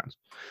like the Browns,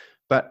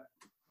 but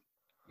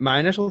my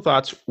initial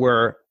thoughts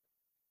were,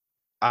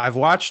 I've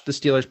watched the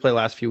Steelers play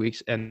last few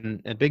weeks,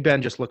 and Big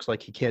Ben just looks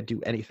like he can't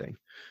do anything.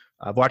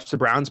 I've watched the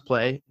Browns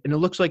play, and it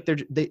looks like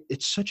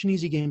it's such an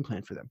easy game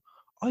plan for them.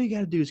 All you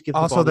got to do is give the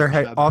ball to their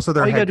head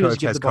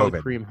coach has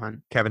COVID. Kareem Hunt.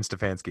 Kevin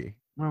Stefanski.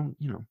 Well,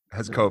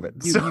 has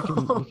COVID. We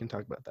can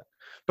talk about that.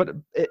 But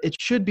it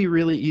should be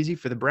really easy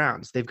for the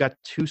Browns. They've got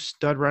 2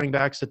 stud running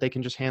backs that they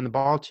can just hand the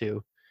ball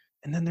to.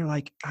 And then they're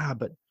like,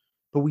 but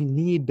we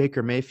need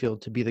Baker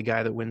Mayfield to be the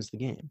guy that wins the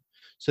game.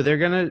 So they're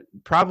going to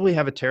probably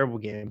have a terrible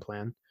game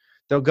plan.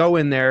 They'll go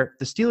in there.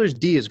 The Steelers'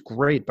 D is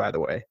great, by the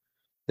way.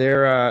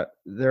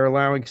 They're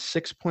allowing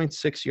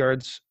 6.6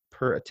 yards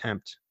per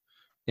attempt,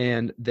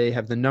 and they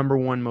have the number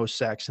one most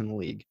sacks in the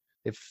league.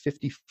 They have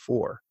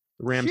 54.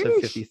 The Rams have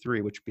Sheesh.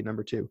 53, which would be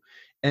number two.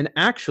 And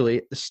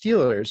actually, the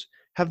Steelers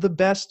have the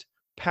best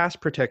pass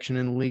protection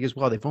in the league as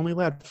well. They've only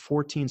allowed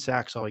 14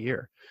 sacks all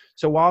year.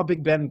 So while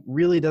Big Ben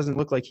really doesn't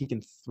look like he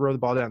can throw the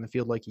ball down the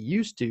field like he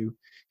used to,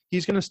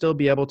 he's going to still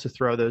be able to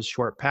throw those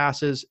short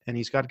passes, and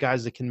he's got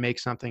guys that can make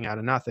something out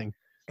of nothing.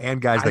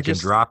 And guys that can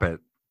drop it.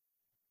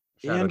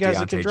 Shout And out guys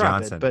that can Deontay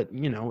drop Johnson. it. But,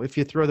 if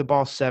you throw the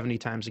ball 70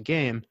 times a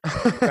game,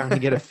 you're bound to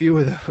get a few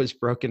of those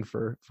broken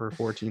for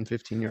 14,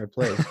 15-yard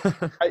plays.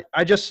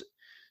 I just –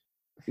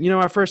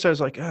 at first I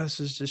was like, this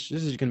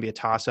is going to be a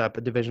toss-up,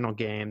 a divisional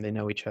game. They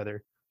know each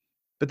other.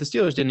 But the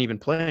Steelers didn't even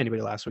play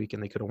anybody last week,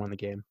 and they could have won the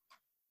game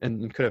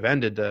and could have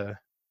ended the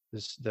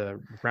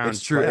round.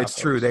 It's true. It's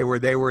true. They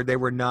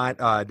were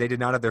not. They did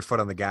not have their foot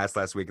on the gas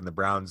last week, and the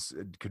Browns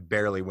could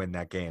barely win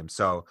that game.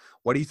 So,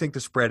 what do you think the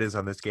spread is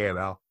on this game,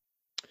 Al?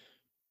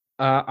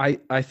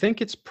 I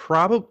think it's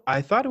probably.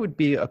 I thought it would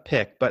be a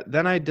pick, but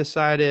then I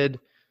decided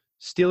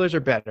Steelers are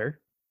better,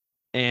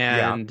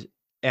 and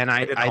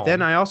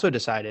I also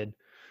decided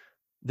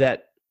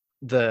that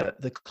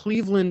the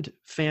Cleveland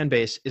fan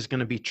base is going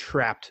to be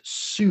trapped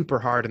super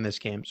hard in this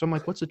game. So I'm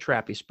like, what's a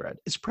trappy spread?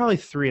 It's probably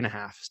 3.5.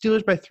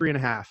 Steelers by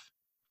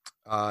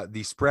 3.5.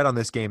 The spread on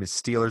this game is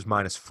Steelers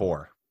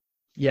 -4.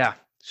 Yeah,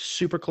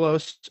 super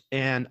close,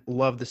 and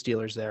love the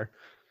Steelers there.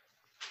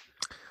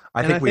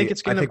 I think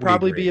it's going to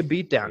probably be a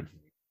beatdown,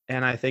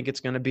 and I think it's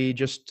going to be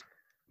just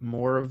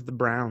more of the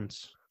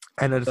Browns.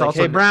 And it's like,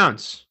 also hey,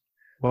 Browns,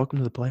 welcome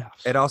to the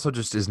playoffs. It also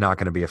just is not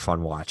going to be a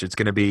fun watch. It's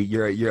going to be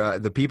you're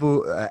the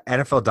people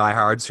NFL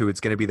diehards who it's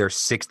going to be their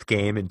 6th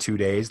game in 2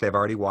 days. They've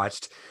already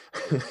watched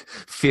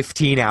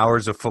 15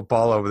 hours of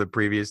football over the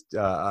previous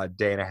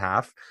day and a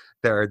half.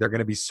 They're going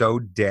to be so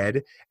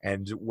dead.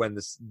 And when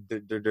there's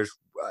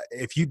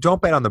if you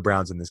don't bet on the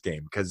Browns in this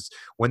game, because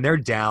when they're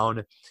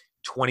down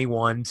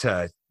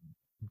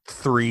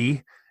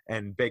 21-3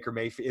 and Baker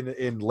Mayfield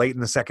in late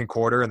in the second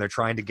quarter, and they're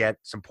trying to get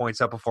some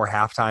points up before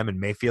halftime, and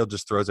Mayfield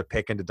just throws a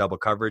pick into double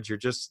coverage,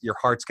 your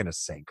heart's gonna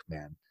sink,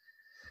 man.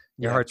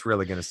 Your heart's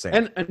really gonna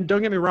sink. And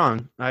don't get me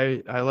wrong,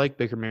 I like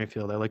Baker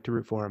Mayfield. I like to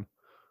root for him.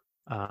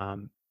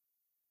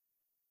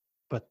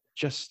 But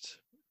just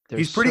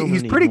he's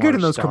pretty good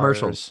in those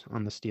commercials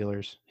on the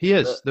Steelers. He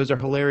is. Those are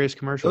hilarious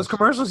commercials. Those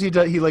commercials he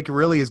like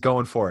really is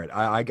going for it.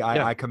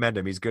 I commend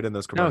him. He's good in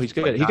those commercials. No, he's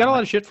good. He got a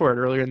lot of shit for it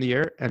earlier in the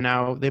year, and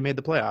now they made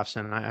the playoffs,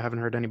 and I haven't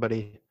heard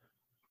anybody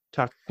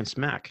talking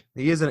smack.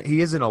 He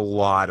isn't a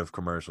lot of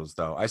commercials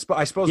though. I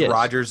suppose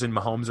Rodgers and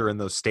Mahomes are in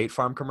those State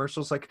Farm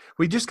commercials. Like,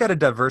 we just got to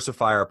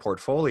diversify our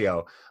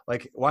portfolio.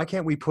 Like, why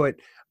can't we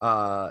put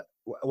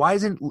why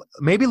isn't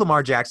maybe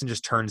Lamar Jackson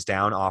just turns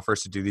down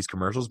offers to do these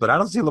commercials, but I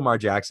don't see Lamar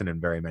Jackson in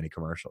very many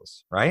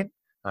commercials, right?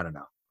 I don't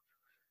know.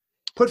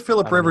 Put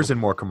Phillip Rivers in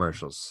more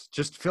commercials.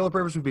 Just Phillip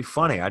Rivers would be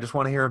funny. I just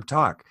want to hear him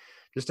talk.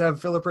 Just have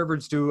Phillip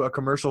Rivers do a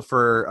commercial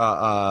for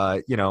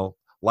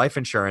life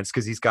insurance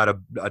because he's got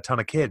a ton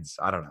of kids.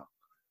 I don't know.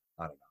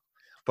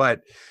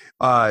 But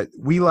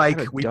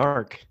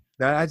dark.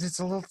 It's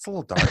a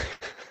little dark.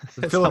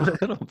 It's a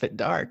little bit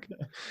dark.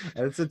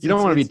 You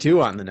don't want to be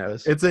too on the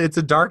nose. It's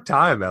a dark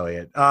time,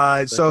 Elliot.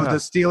 So the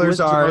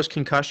Steelers are the most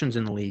concussions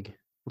in the league.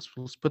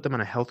 Let's put them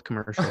on a health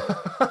commercial,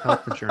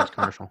 health insurance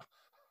commercial.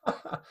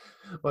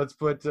 Let's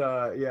put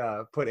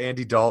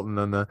Andy Dalton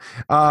on the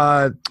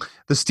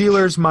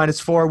Steelers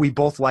 -4. We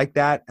both like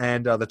that,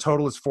 and the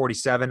total is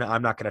 47.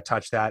 I'm not going to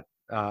touch that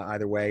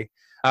either way.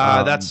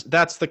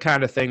 That's the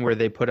kind of thing where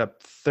they put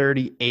up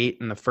 38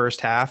 in the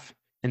first half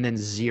and then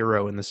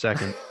 0 in the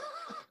second.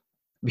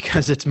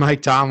 Because it's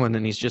Mike Tomlin,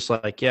 and he's just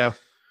like, yeah,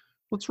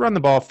 let's run the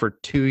ball for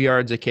 2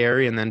 yards a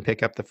carry and then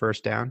pick up the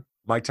first down.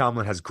 Mike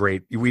Tomlin has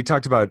great – we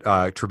talked about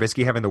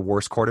Trubisky having the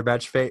worst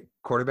quarterback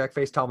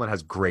face. Tomlin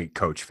has great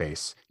coach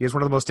face. He has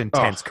one of the most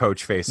intense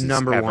coach faces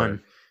number ever.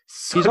 One.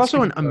 He's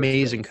also an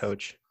amazing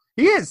coach.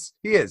 He is.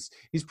 He's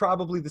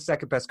probably the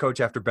second best coach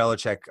after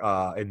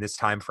Belichick in this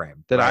time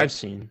frame. That I've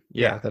seen.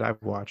 Yeah, that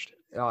I've watched.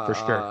 For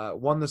sure.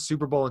 Won the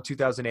Super Bowl in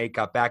 2008,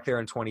 got back there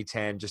in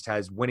 2010, just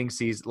has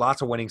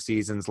lots of winning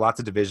seasons,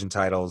 lots of division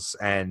titles,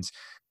 and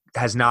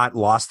has not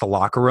lost the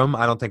locker room,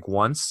 I don't think,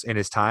 once in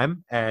his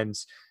time. And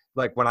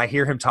like, when I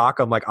hear him talk,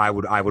 I'm like, I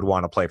would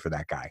want to play for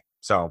that guy.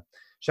 So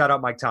shout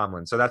out Mike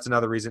Tomlin. So that's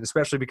another reason,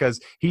 especially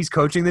because he's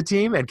coaching the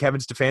team and Kevin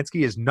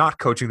Stefanski is not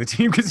coaching the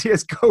team because he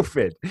has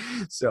COVID.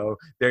 So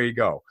there you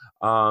go.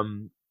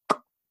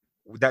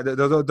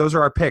 Those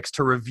are our picks.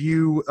 To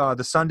review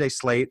the Sunday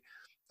slate,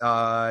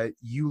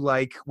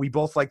 we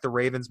both like the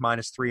Ravens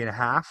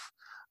 -3.5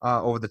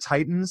 over the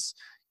Titans.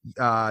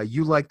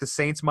 You like the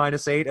Saints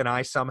 -8, and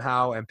I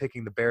somehow am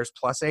picking the Bears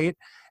 +8,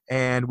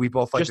 and we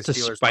both like the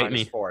Steelers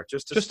 -4.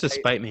 Just to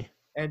spite me,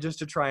 and just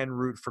to try and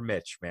root for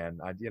Mitch, man.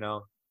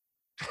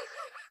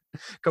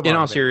 Come on, in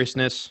all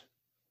seriousness,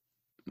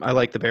 I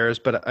like the Bears,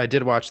 but I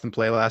did watch them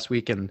play last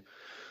week, and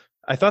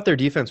I thought their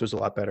defense was a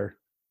lot better,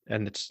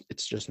 and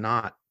it's just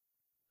not.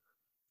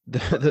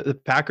 The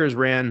Packers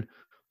ran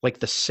like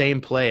the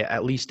same play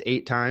at least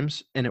 8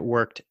 times, and it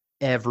worked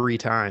every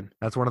time.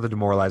 That's one of the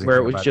demoralizing where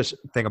it was just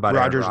thing about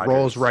Rodgers Aaron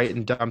rolls right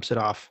and dumps it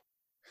off,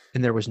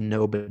 and there was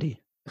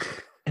nobody,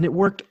 and it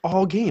worked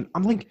all game.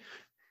 I'm like,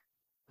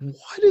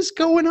 what is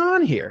going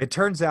on here? It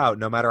turns out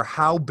no matter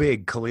how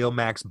big Khalil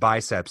Mack's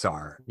biceps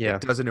are, Yeah.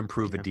 it doesn't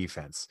improve a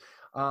defense.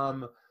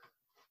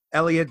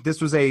 Elliot, this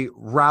was a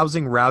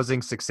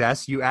rousing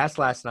success. You asked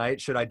last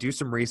night, should I do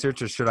some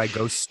research or should I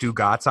go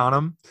Stugotz on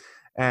him?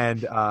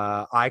 And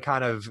I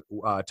kind of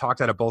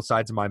talked out of both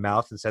sides of my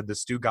mouth and said the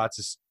Stugotz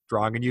is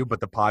strong in you, but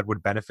the pod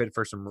would benefit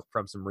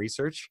from some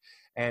research.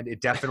 And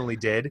it definitely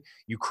did.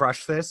 You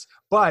crushed this.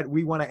 But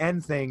we want to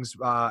end things.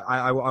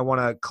 I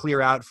want to clear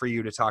out for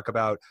you to talk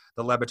about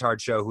the Le Batard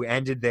show, who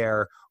ended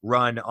their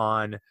run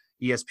on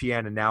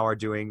ESPN and now are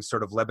doing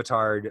sort of Le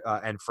Batard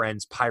and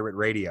Friends Pirate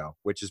Radio,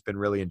 which has been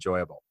really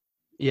enjoyable.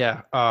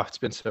 Yeah. Oh, it's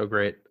been so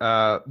great.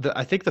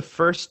 I think the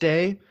first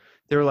day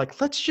they were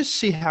like, let's just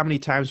see how many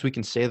times we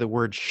can say the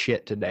word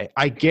shit today.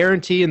 I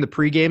guarantee in the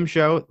pregame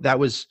show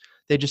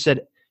they just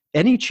said,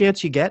 any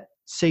chance you get,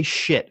 say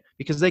shit,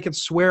 because they can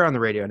swear on the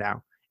radio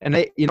now. And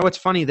you know what's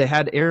funny? They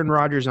had Aaron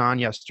Rodgers on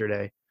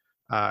yesterday,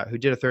 who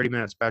did a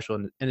 30-minute special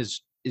and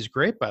is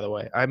great, by the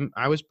way.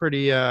 I was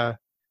pretty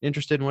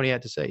interested in what he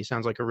had to say. He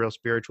sounds like a real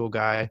spiritual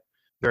guy,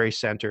 very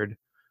centered.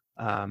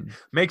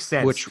 Makes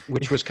sense.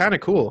 Which was kind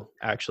of cool,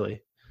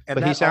 actually. And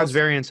but he sounds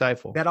very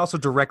insightful. That also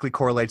directly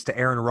correlates to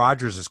Aaron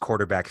Rodgers'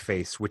 quarterback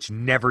face, which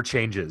never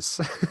changes.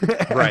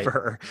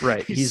 Ever.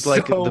 Right. He's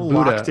like the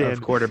Buddha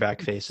of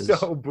quarterback faces.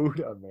 So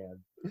Buddha, man.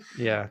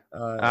 Yeah.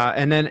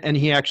 And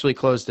he actually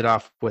closed it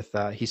off with,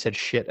 he said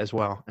shit as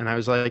well. And I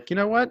was like, you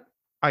know what?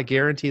 I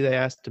guarantee they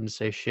asked him to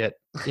say shit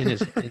in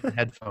his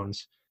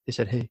headphones. They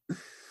said, hey,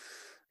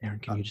 Aaron,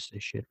 can you just say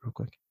shit real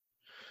quick?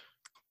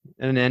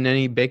 And then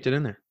he baked it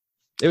in there.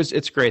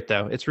 It's great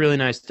though. It's really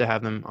nice to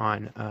have them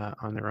on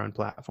their own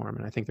platform,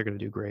 and I think they're going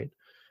to do great.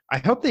 I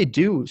hope they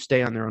do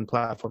stay on their own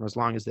platform as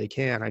long as they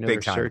can. I know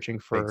they're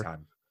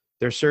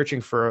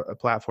searching for a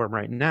platform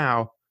right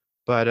now,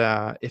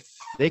 but if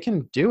they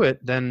can do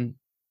it, then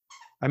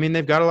I mean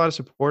they've got a lot of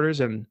supporters,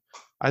 and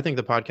I think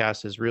the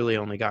podcast has really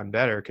only gotten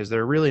better because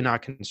they're really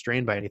not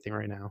constrained by anything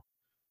right now.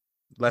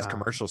 Less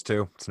commercials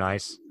too. It's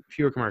nice.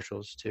 Fewer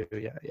commercials too.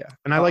 Yeah.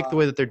 And I like the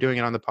way that they're doing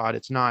it on the pod.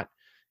 It's not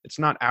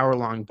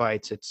hour-long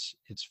bites. It's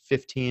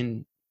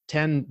 10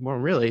 to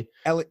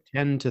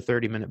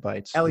 30-minute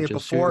bites. Elliot,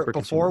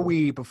 before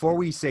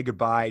we say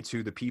goodbye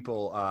to the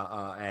people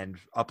and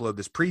upload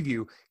this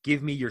preview,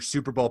 give me your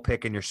Super Bowl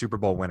pick and your Super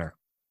Bowl winner.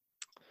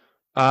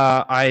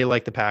 I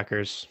like the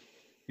Packers.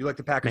 You like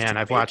the Packers? Man,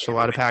 I've watched a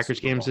lot of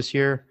Packers games this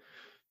year.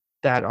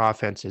 That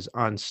offense is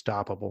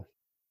unstoppable.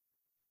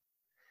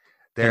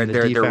 They're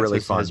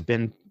really fun.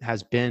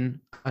 Has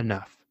been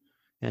enough,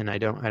 and I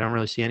don't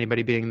really see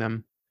anybody beating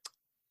them.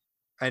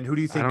 And who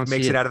do you think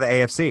makes it out of the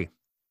AFC?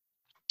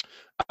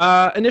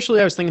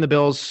 Initially, I was thinking the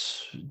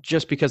Bills,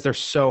 just because they're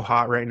so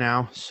hot right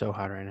now. So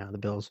hot right now, the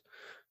Bills.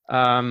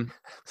 How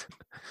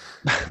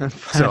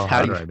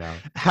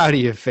do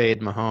you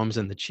fade Mahomes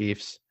and the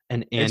Chiefs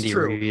and Andy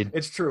Reid?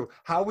 It's true.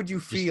 How would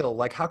you feel?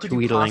 Like, how could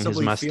you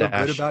possibly feel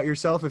good about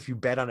yourself if you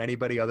bet on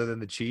anybody other than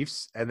the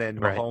Chiefs, and then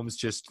Mahomes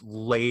just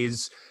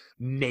lays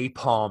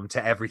napalm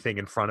to everything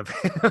in front of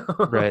him?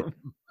 Right.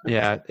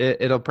 Yeah,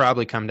 it'll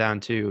probably come down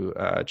to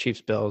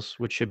Chiefs-Bills,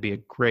 which should be a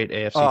great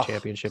AFC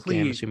championship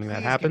game, assuming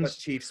that happens. Give us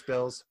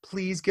Chiefs-Bills.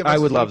 Please give us I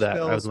would Chiefs love that.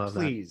 Bills, I would love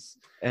please.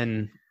 That.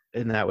 And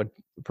that would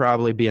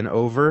probably be an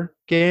over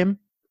game.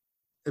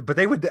 But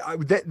they would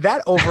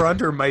that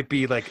over-under might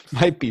be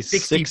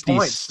 60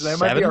 points. That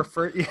might be our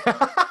first.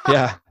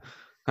 Yeah.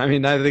 I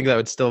mean, I think that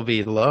would still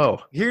be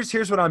low.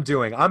 Here's what I'm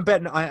doing. I'm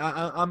betting.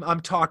 I'm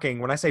talking.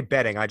 When I say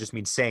betting, I just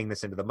mean saying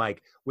this into the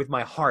mic with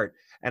my heart.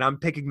 And I'm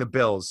picking the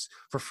Bills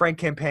for Frank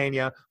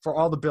Campagna, for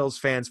all the Bills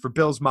fans, for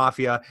Bills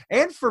Mafia,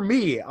 and for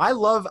me.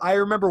 I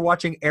remember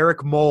watching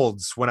Eric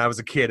Moulds when I was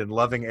a kid and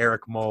loving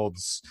Eric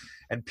Moulds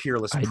and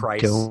Peerless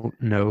Price. I don't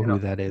know who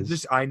that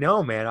is. I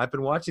know, man. I've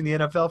been watching the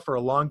NFL for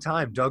a long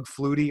time. Doug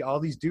Flutie,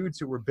 all these dudes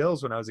who were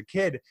Bills when I was a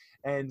kid.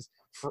 And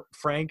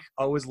Frank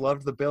always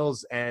loved the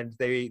Bills, and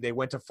they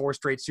went to 4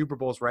 straight Super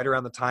Bowls right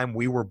around the time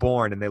we were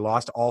born, and they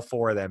lost all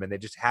 4 of them, and they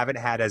just haven't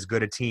had as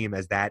good a team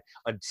as that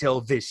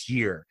until this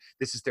year.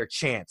 This is their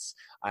chance,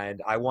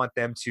 and I want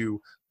them to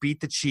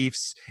beat the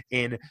Chiefs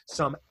in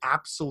some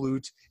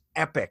absolute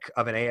epic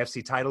of an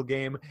AFC title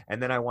game,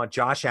 and then I want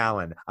Josh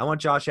Allen. I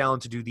want Josh Allen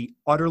to do the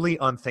utterly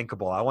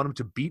unthinkable. I want him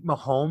to beat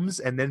Mahomes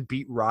and then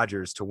beat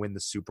Rodgers to win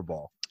the Super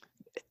Bowl.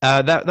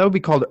 That would be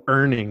called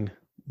earning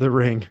the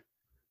ring.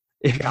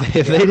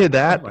 If they did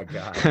that, oh my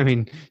God. I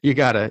mean, you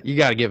gotta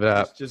give it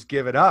up. Just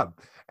give it up.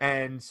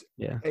 And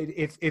yeah,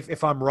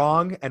 if I'm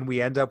wrong and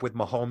we end up with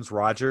Mahomes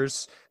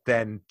Rodgers,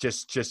 then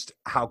just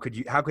how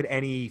could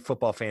any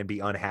football fan be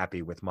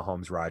unhappy with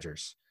Mahomes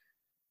Rodgers?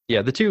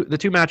 Yeah, the two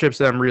matchups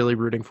that I'm really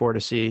rooting for to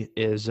see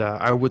is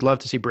I would love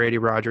to see Brady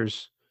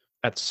Rodgers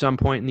at some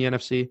point in the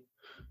NFC,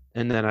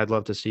 and then I'd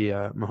love to see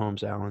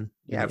Mahomes Allen.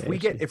 Yeah,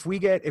 if we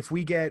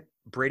get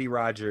Brady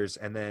Rodgers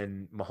and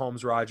then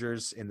Mahomes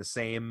Rodgers in the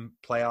same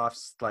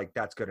playoffs, like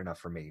that's good enough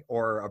for me.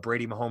 Or a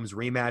Brady Mahomes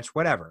rematch,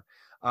 whatever.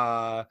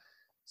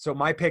 So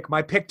my pick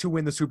to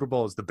win the Super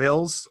Bowl is the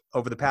Bills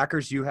over the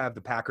Packers. You have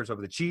the Packers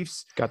over the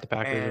Chiefs. Got the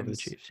Packers over the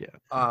Chiefs. Yeah.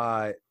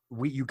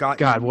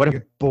 What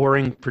a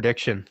boring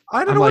prediction.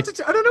 I don't know what to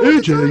tell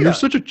you. You're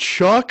such a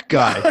chalk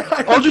guy.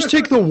 I'll just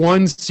take the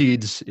 1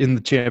 seeds in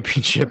the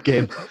championship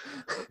game.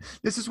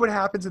 This is what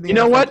happens in the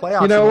NFL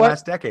playoffs in the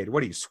last decade.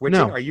 What are you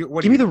switching? No.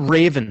 Give me the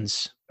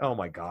Ravens. Oh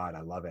my God,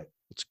 I love it.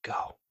 Let's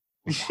go.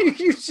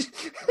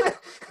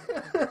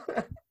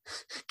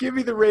 Give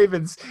me the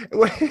Ravens.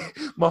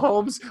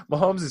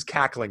 Mahomes is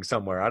cackling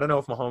somewhere. I don't know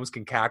if Mahomes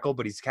can cackle,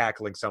 but he's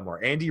cackling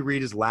somewhere. Andy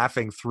Reid is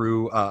laughing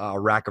through a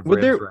rack of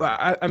ribs.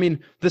 I mean,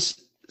 this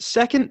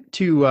second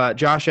to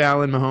Josh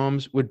Allen,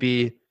 Mahomes would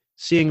be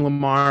seeing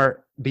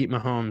Lamar beat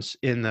Mahomes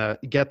in the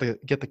get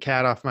the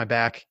cat off my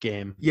back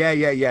game.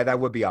 Yeah. That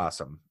would be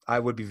awesome. I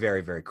would be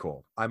very, very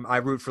cool. I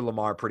root for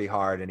Lamar pretty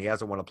hard, and he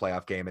hasn't won a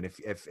playoff game. And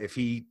if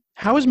he,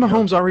 how is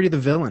Mahomes already the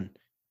villain?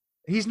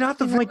 He's not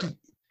the villain. Like,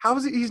 how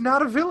is it? He's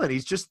not a villain.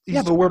 He's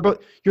but we're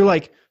both. You're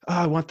like, oh,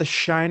 I want the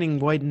shining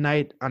white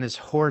knight on his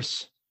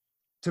horse.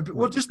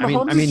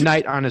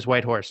 Knight on his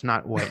white horse,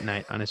 not white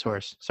knight on his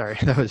horse. Sorry,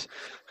 that was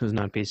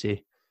not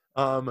PC.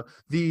 On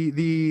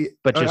the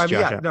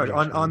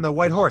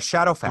white horse,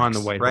 Shadowfax. On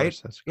the white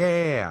horse, right?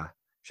 Yeah.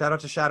 Shout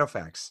out to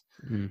Shadowfax.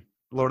 Mm-hmm.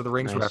 Lord of the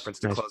Rings reference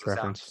to close us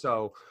out.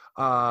 So,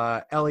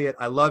 Elliot,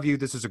 I love you.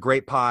 This was a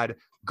great pod.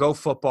 Go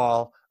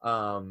football.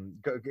 Go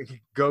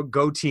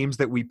teams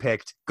that we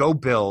picked. Go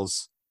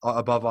Bills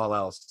above all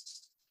else.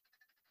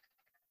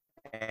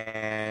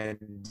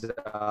 And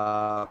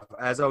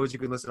as always, you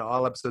can listen to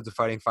all episodes of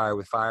Fighting Fire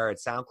with Fire at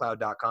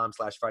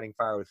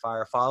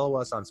soundcloud.com/fightingfirewithfire. Follow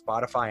us on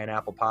Spotify and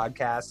Apple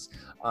Podcasts.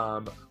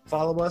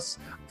 Follow us.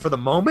 For the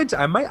moment,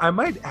 I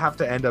might have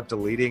to end up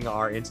deleting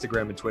our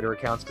Instagram and Twitter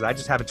accounts because I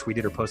just haven't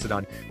tweeted or posted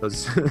on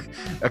those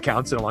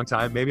accounts in a long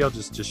time. Maybe I'll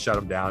just shut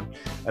them down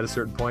at a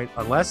certain point,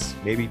 unless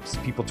maybe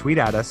people tweet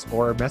at us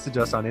or message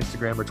us on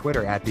Instagram or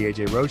Twitter at The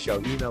AJ Rose Show.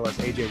 Email us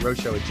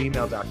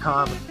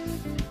ajroseshow@gmail.com.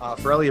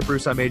 For Elliot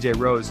Bruce, I'm AJ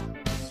Rose.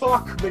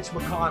 Fuck Mitch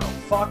McConnell.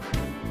 Fuck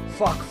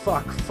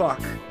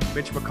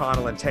Mitch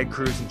McConnell and Ted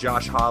Cruz and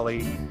Josh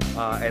Hawley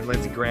and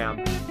Lindsey Graham.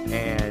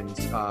 And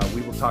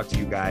we will talk to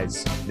you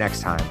guys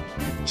next time.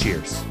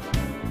 Cheers.